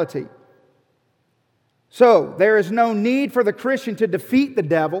reality. So, there is no need for the Christian to defeat the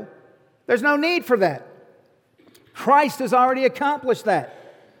devil. There's no need for that. Christ has already accomplished that.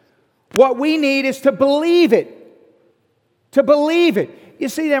 What we need is to believe it. To believe it. You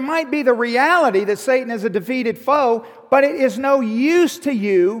see, there might be the reality that Satan is a defeated foe, but it is no use to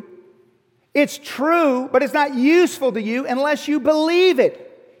you. It's true, but it's not useful to you unless you believe it.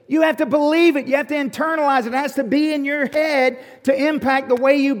 You have to believe it. You have to internalize it. It has to be in your head to impact the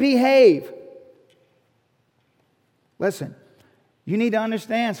way you behave. Listen, you need to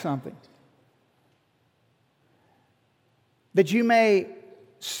understand something. That you may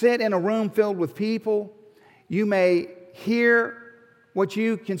sit in a room filled with people. You may hear what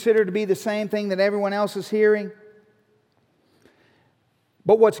you consider to be the same thing that everyone else is hearing.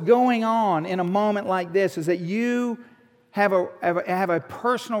 But what's going on in a moment like this is that you have a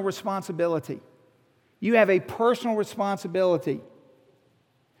personal responsibility. You have a personal responsibility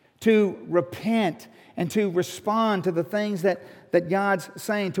to repent and to respond to the things that God's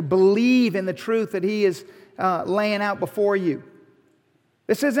saying, to believe in the truth that He is laying out before you.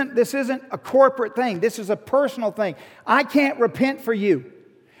 This isn't a corporate thing. This is a personal thing. I can't repent for you.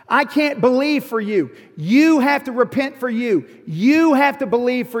 I can't believe for you. You have to repent for you. You have to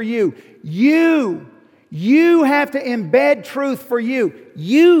believe for you. You have to embed truth for you.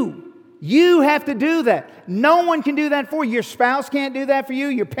 You have to do that. No one can do that for you. Your spouse can't do that for you.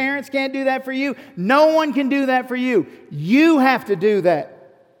 Your parents can't do that for you. No one can do that for you. You have to do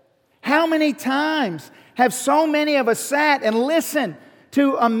that. How many times have so many of us sat and listened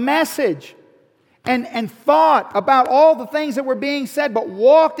to a message and thought about all the things that were being said, but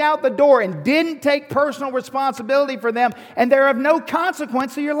walked out the door and didn't take personal responsibility for them, and they're of no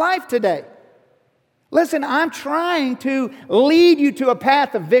consequence to your life today? Listen, I'm trying to lead you to a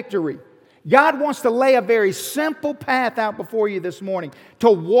path of victory. God wants to lay a very simple path out before you this morning,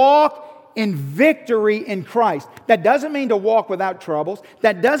 to walk in victory in Christ. That doesn't mean to walk without troubles.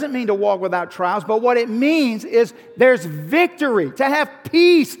 That doesn't mean to walk without trials. But what it means is there's victory, to have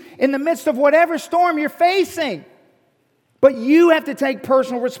peace in the midst of whatever storm you're facing. But you have to take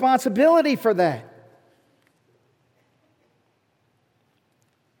personal responsibility for that.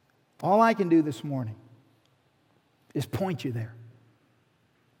 All I can do this morning is point you there.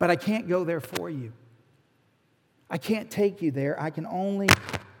 But I can't go there for you. I can't take you there. I can only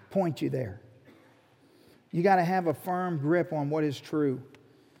point you there. You got to have a firm grip on what is true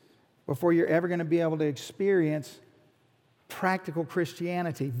before you're ever going to be able to experience practical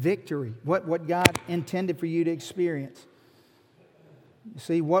Christianity, victory, what God intended for you to experience. You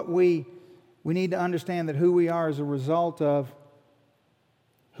see, we need to understand that who we are is a result of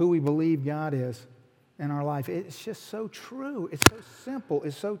who we believe God is in our life. It's just so true. It's so simple.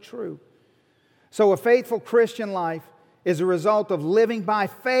 It's so true. So a faithful Christian life is a result of living by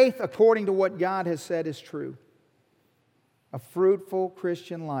faith according to what God has said is true. A fruitful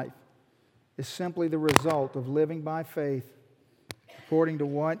Christian life is simply the result of living by faith according to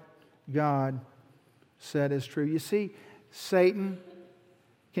what God said is true. You see, Satan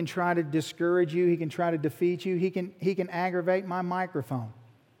can try to discourage you. He can try to defeat you. He can aggravate my microphone.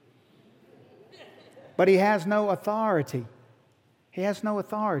 But he has no authority. He has no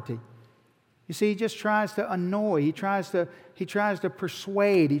authority. You see, he just tries to annoy, he tries to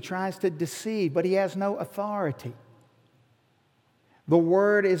persuade, he tries to deceive, but he has no authority. The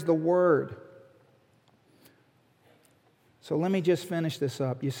Word is the Word. So let me just finish this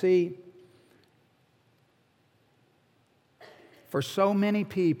up. You see, for so many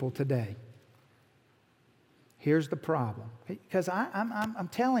people today, here's the problem. Because I'm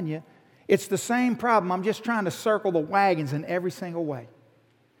telling you, it's the same problem. I'm just trying to circle the wagons in every single way.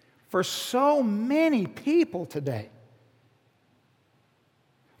 For so many people today,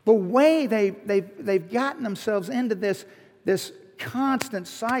 the way they've gotten themselves into this constant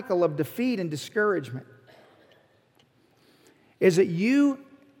cycle of defeat and discouragement is that you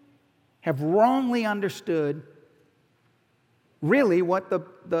have wrongly understood really what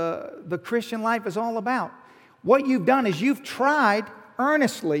the Christian life is all about. What you've done is you've tried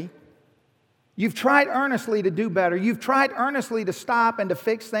earnestly to do better. You've tried earnestly to stop and to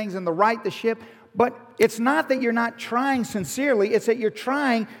fix things and to right the ship. But it's not that you're not trying sincerely. It's that you're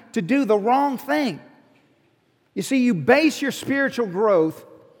trying to do the wrong thing. You see, you base your spiritual growth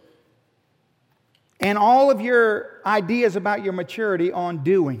and all of your ideas about your maturity on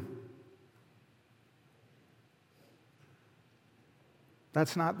doing.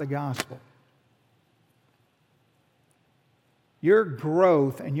 That's not the gospel. Your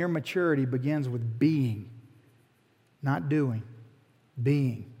growth and your maturity begins with being, not doing.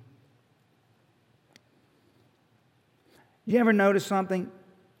 Being. You ever notice something?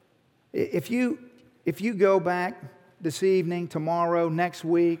 If you go back this evening, tomorrow, next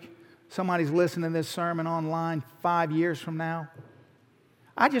week, somebody's listening to this sermon online 5 years from now,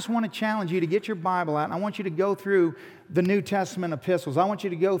 I just want to challenge you to get your Bible out, and I want you to go through the New Testament epistles. I want you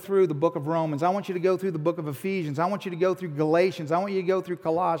to go through the book of Romans. I want you to go through the book of Ephesians. I want you to go through Galatians. I want you to go through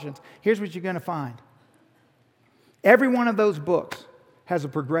Colossians. Here's what you're going to find. Every one of those books has a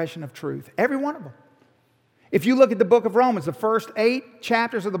progression of truth. Every one of them. If you look at the book of Romans, the first 8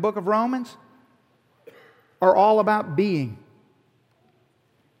 chapters of the book of Romans are all about being.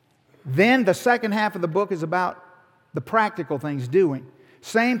 Then the second half of the book is about the practical things, doing.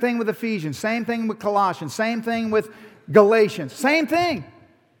 Same thing with Ephesians, same thing with Colossians, same thing with Galatians, same thing.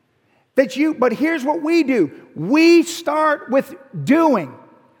 But here's what we do. We start with doing.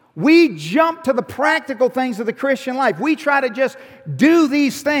 We jump to the practical things of the Christian life. We try to just do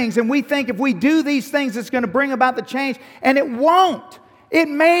these things, and we think if we do these things, it's going to bring about the change, and it won't. It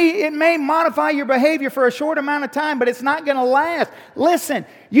may modify your behavior for a short amount of time, but it's not going to last. Listen,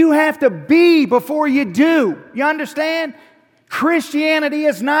 you have to be before you do. You understand? Christianity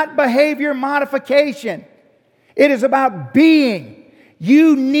is not behavior modification. It is about being.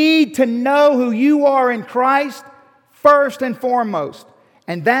 You need to know who you are in Christ first and foremost.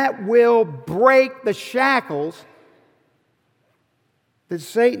 And that will break the shackles that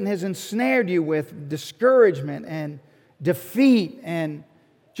Satan has ensnared you with, discouragement and defeat and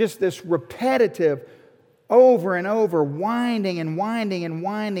just this repetitive over and over winding and winding and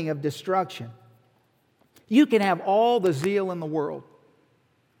winding of destruction. You can have all the zeal in the world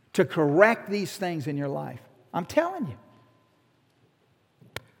to correct these things in your life. I'm telling you.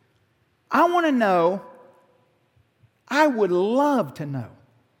 I want to know. I would love to know.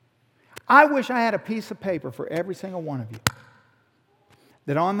 I wish I had a piece of paper for every single one of you.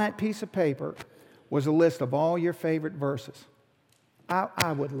 That on that piece of paper was a list of all your favorite verses.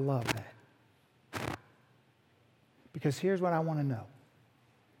 I would love that. Because here's what I want to know.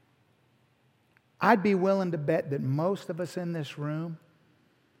 I'd be willing to bet that most of us in this room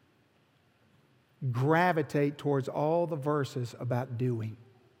gravitate towards all the verses about doing.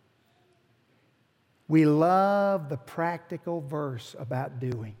 We love the practical verse about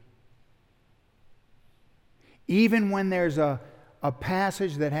doing. Even when there's a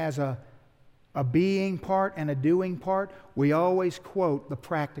passage that has a being part and a doing part, we always quote the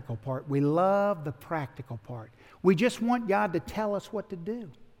practical part. We love the practical part. We just want God to tell us what to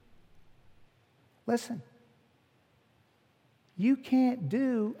do. Listen, you can't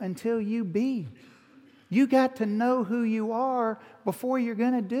do until you be. You got to know who you are before you're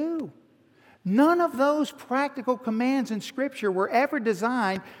going to do. None of those practical commands in Scripture were ever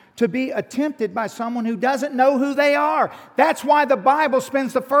designed to be attempted by someone who doesn't know who they are. That's why the Bible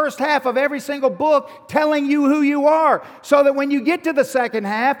spends the first half of every single book telling you who you are, so that when you get to the second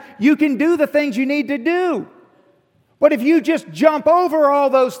half, you can do the things you need to do. But if you just jump over all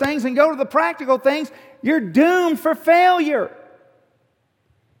those things and go to the practical things, you're doomed for failure.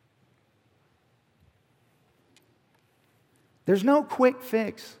 There's no quick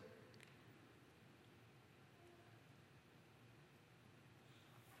fix.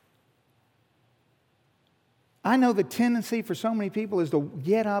 I know the tendency for so many people is to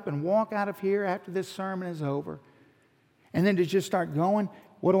get up and walk out of here after this sermon is over and then to just start going,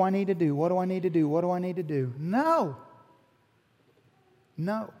 what do I need to do? What do I need to do? What do I need to do? No.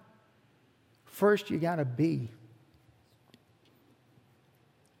 No. First, you got to be.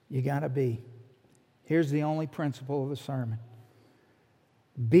 You got to be. Here's the only principle of the sermon.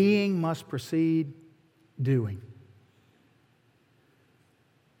 Being must precede doing.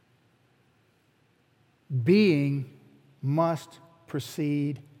 Being must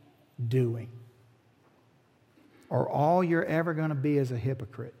precede doing. Or all you're ever going to be is a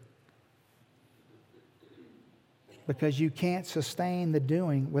hypocrite. Because you can't sustain the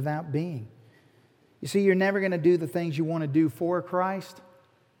doing without being. You see, you're never going to do the things you want to do for Christ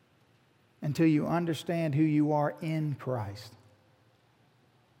until you understand who you are in Christ.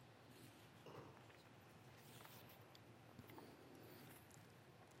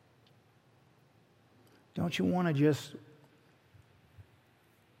 Don't you want to just,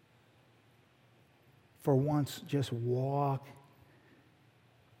 for once, just walk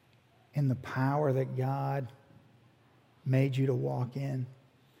in the power that God made you to walk in?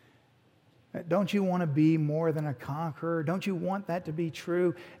 Don't you want to be more than a conqueror? Don't you want that to be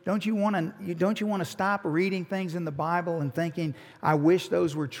true? Don't you want to stop reading things in the Bible and thinking, I wish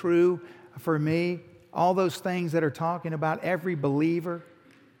those were true for me? All those things that are talking about every believer.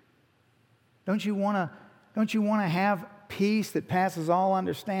 Don't you want to have peace that passes all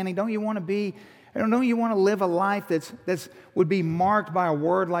understanding? Don't you want to live a life that's would be marked by a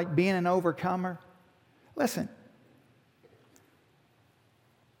word like being an overcomer? Listen.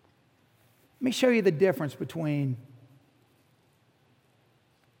 Let me show you the difference between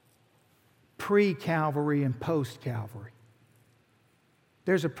pre-Calvary and post-Calvary.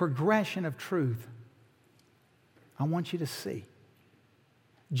 There's a progression of truth I want you to see.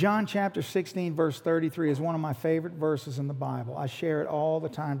 John chapter 16, verse 33 is one of my favorite verses in the Bible. I share it all the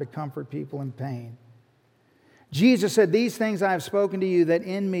time to comfort people in pain. Jesus said, these things I have spoken to you, that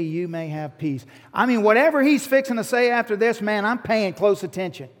in me you may have peace. I mean, whatever he's fixing to say after this, man, I'm paying close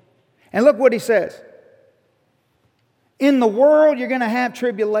attention. And look what he says. In the world you're going to have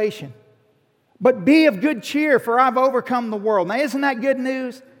tribulation. But be of good cheer, for I've overcome the world. Now, isn't that good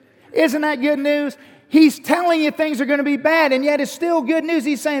news? Isn't that good news? He's telling you things are going to be bad, and yet it's still good news.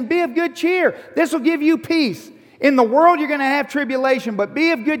 He's saying, be of good cheer. This will give you peace. In the world you're going to have tribulation, but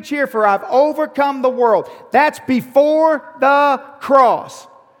be of good cheer, for I've overcome the world. That's before the cross.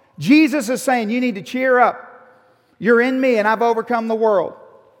 Jesus is saying, you need to cheer up. You're in me, and I've overcome the world.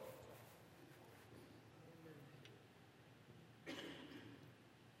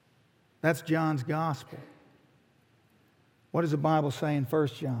 That's John's gospel. What does the Bible say in 1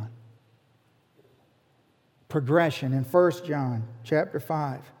 John? Progression in 1 John chapter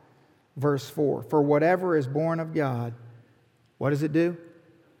 5, verse 4. For whatever is born of God, what does it do?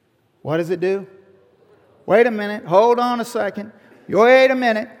 What does it do? Wait a minute. Hold on a second. Wait a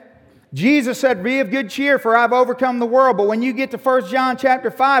minute. Jesus said, be of good cheer, for I've overcome the world. But when you get to 1 John chapter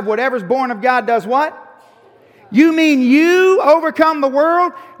 5, whatever's born of God does what? You mean you overcome the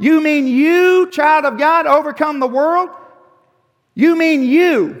world? You mean you, child of God, overcome the world? You mean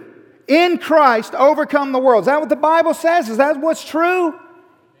you, in Christ, overcome the world. Is that what the Bible says? Is that what's true?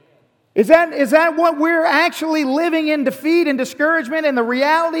 Is that what we're actually living in, defeat and discouragement, and the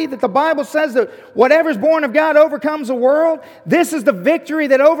reality that the Bible says that whatever's born of God overcomes the world? This is the victory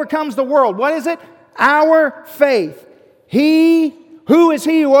that overcomes the world. What is it? Our faith. Who is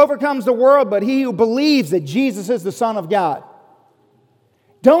he who overcomes the world but he who believes that Jesus is the Son of God?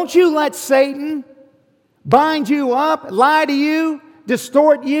 Don't you let Satan bind you up, lie to you,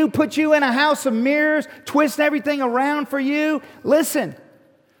 distort you, put you in a house of mirrors, twist everything around for you. Listen,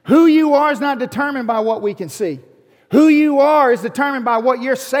 who you are is not determined by what we can see. Who you are is determined by what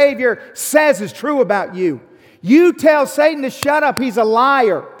your Savior says is true about you. You tell Satan to shut up, he's a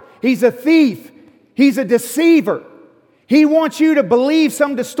liar. He's a thief. He's a deceiver. He wants you to believe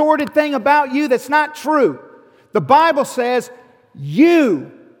some distorted thing about you that's not true. The Bible says,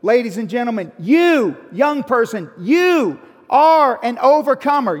 you, ladies and gentlemen, you, young person, you are an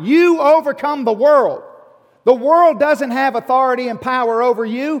overcomer. You overcome the world. The world doesn't have authority and power over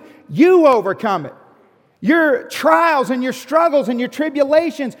you. You overcome it. Your trials and your struggles and your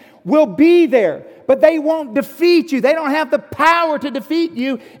tribulations will be there, but they won't defeat you. They don't have the power to defeat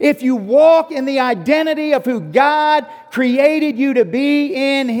you if you walk in the identity of who God created you to be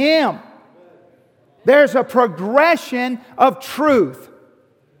in Him. There's a progression of truth.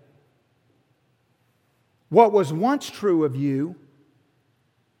 What was once true of you,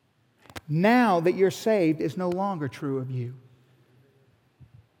 now that you're saved, is no longer true of you.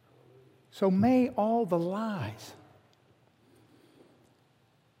 So may all the lies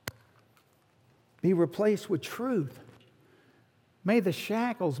be replaced with truth. May the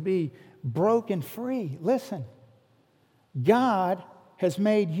shackles be broken free. Listen, God has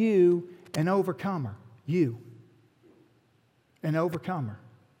made you an overcomer. You, an overcomer.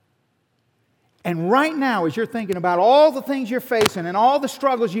 And right now, as you're thinking about all the things you're facing and all the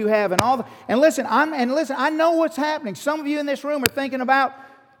struggles you have and listen, I know what's happening. Some of you in this room are thinking about,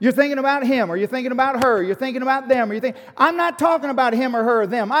 you're thinking about him, or you're thinking about her, or you're thinking about them, or I'm not talking about him or her or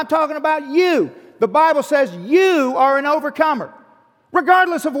them. I'm talking about you. The Bible says you are an overcomer.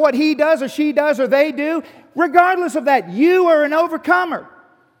 Regardless of what he does or she does or they do, regardless of that, you are an overcomer.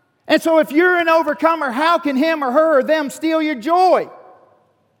 And so if you're an overcomer, how can him or her or them steal your joy?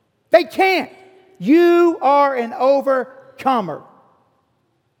 They can't. You are an overcomer.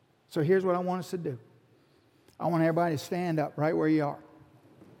 So here's what I want us to do. I want everybody to stand up right where you are.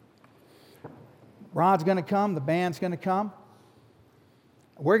 Rod's going to come. The band's going to come.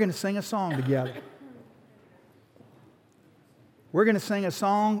 We're going to sing a song together. We're going to sing a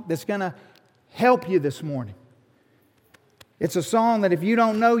song that's going to help you this morning. It's a song that if you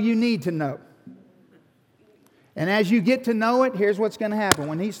don't know, you need to know. And as you get to know it, here's what's going to happen.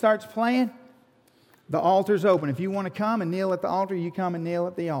 When he starts playing, the altar's open. If you want to come and kneel at the altar, you come and kneel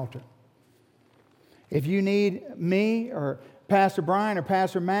at the altar. If you need me or Pastor Brian or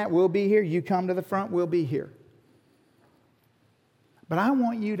Pastor Matt, we'll be here. You come to the front, we'll be here. But I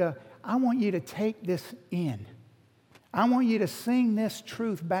want you to take this in. I want you to sing this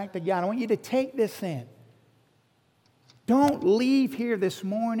truth back to God. I want you to take this in. Don't leave here this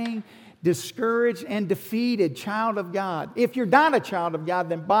morning discouraged and defeated, child of God. If you're not a child of God,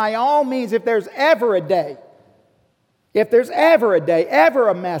 then by all means, if there's ever a day, ever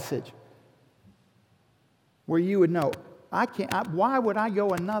a message where you would know, why would I go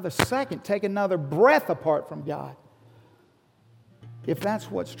another second, take another breath apart from God? If that's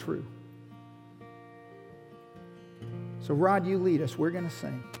what's true. So Rod, you lead us. We're going to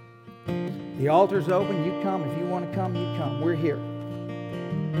sing. The altar's open. You come. If you want to come, you come. We're here.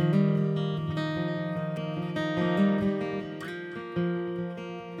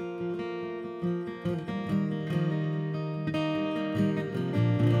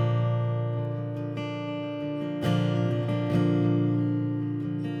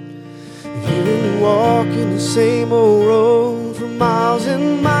 You've been walking the same old road for miles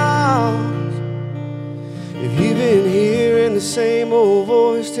and miles. If you've been hearing the same old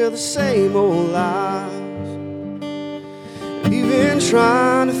voice tell the same old lies, if you've been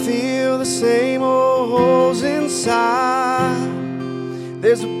trying to fill the same old holes inside,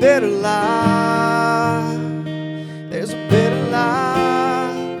 there's a better life. There's a better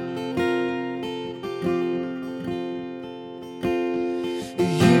life.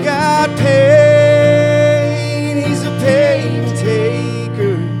 You got pain, he's a pain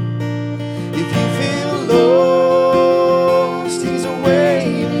taker. If you feel lost, he's a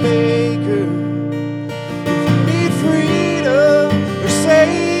way maker. If you need freedom or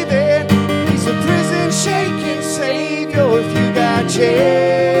saving, he's a prison shaking savior. If you got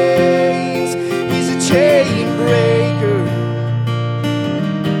chains, he's a chain breaker.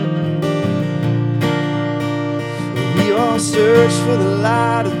 We all search for the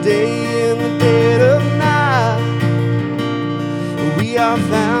light of day in the dead of night. We all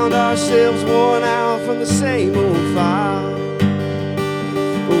found ourselves worn out from the same old fire.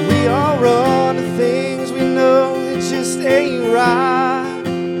 We all run to things we know that just ain't right.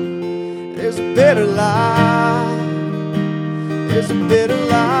 There's a better life. There's a better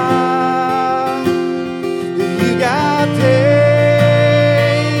life. If you got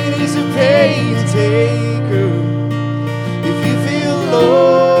pain, he's a pain taker. If you feel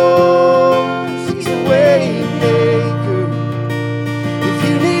lost, he's a way maker. If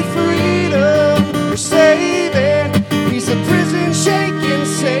you need freedom or saving, he's a prison shaking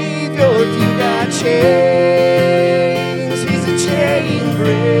savior. If you got chains, he's a chain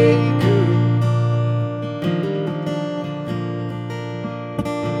breaker.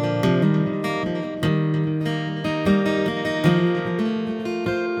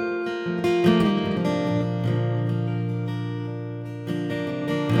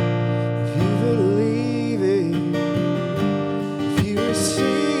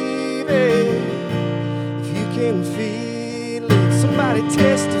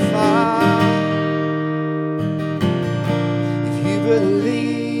 Testify. If you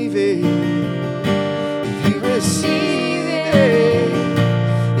believe it, if you receive it,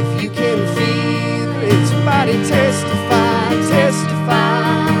 if you can feel it, somebody testify,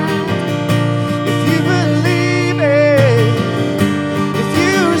 testify. If you believe it, if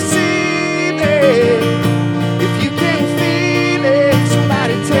you receive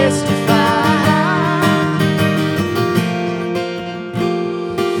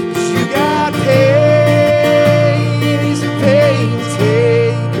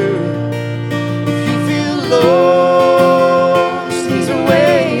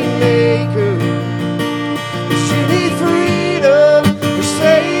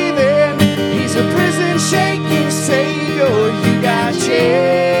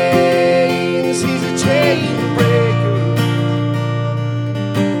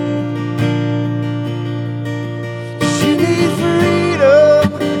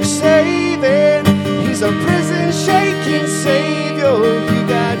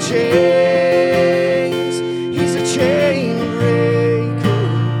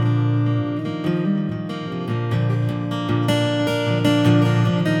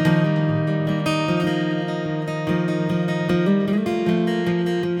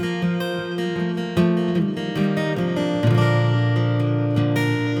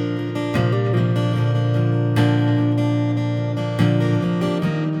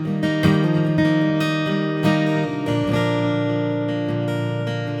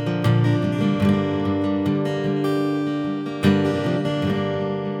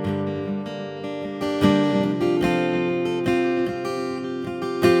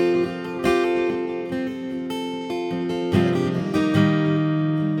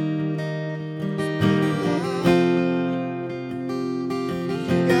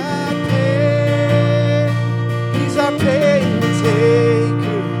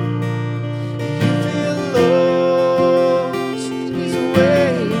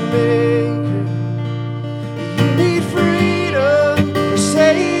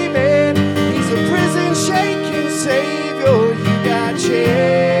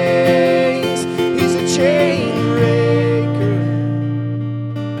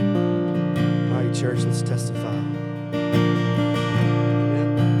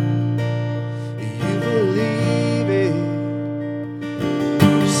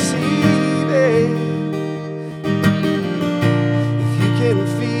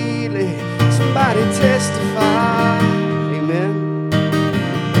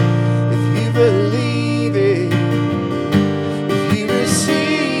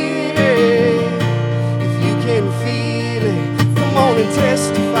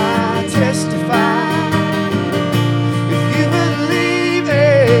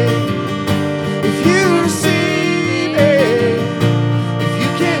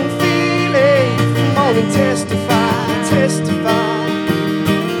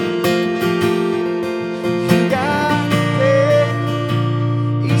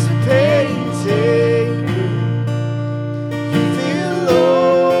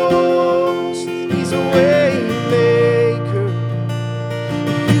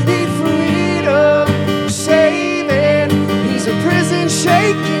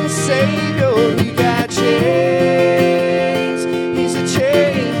Savior, He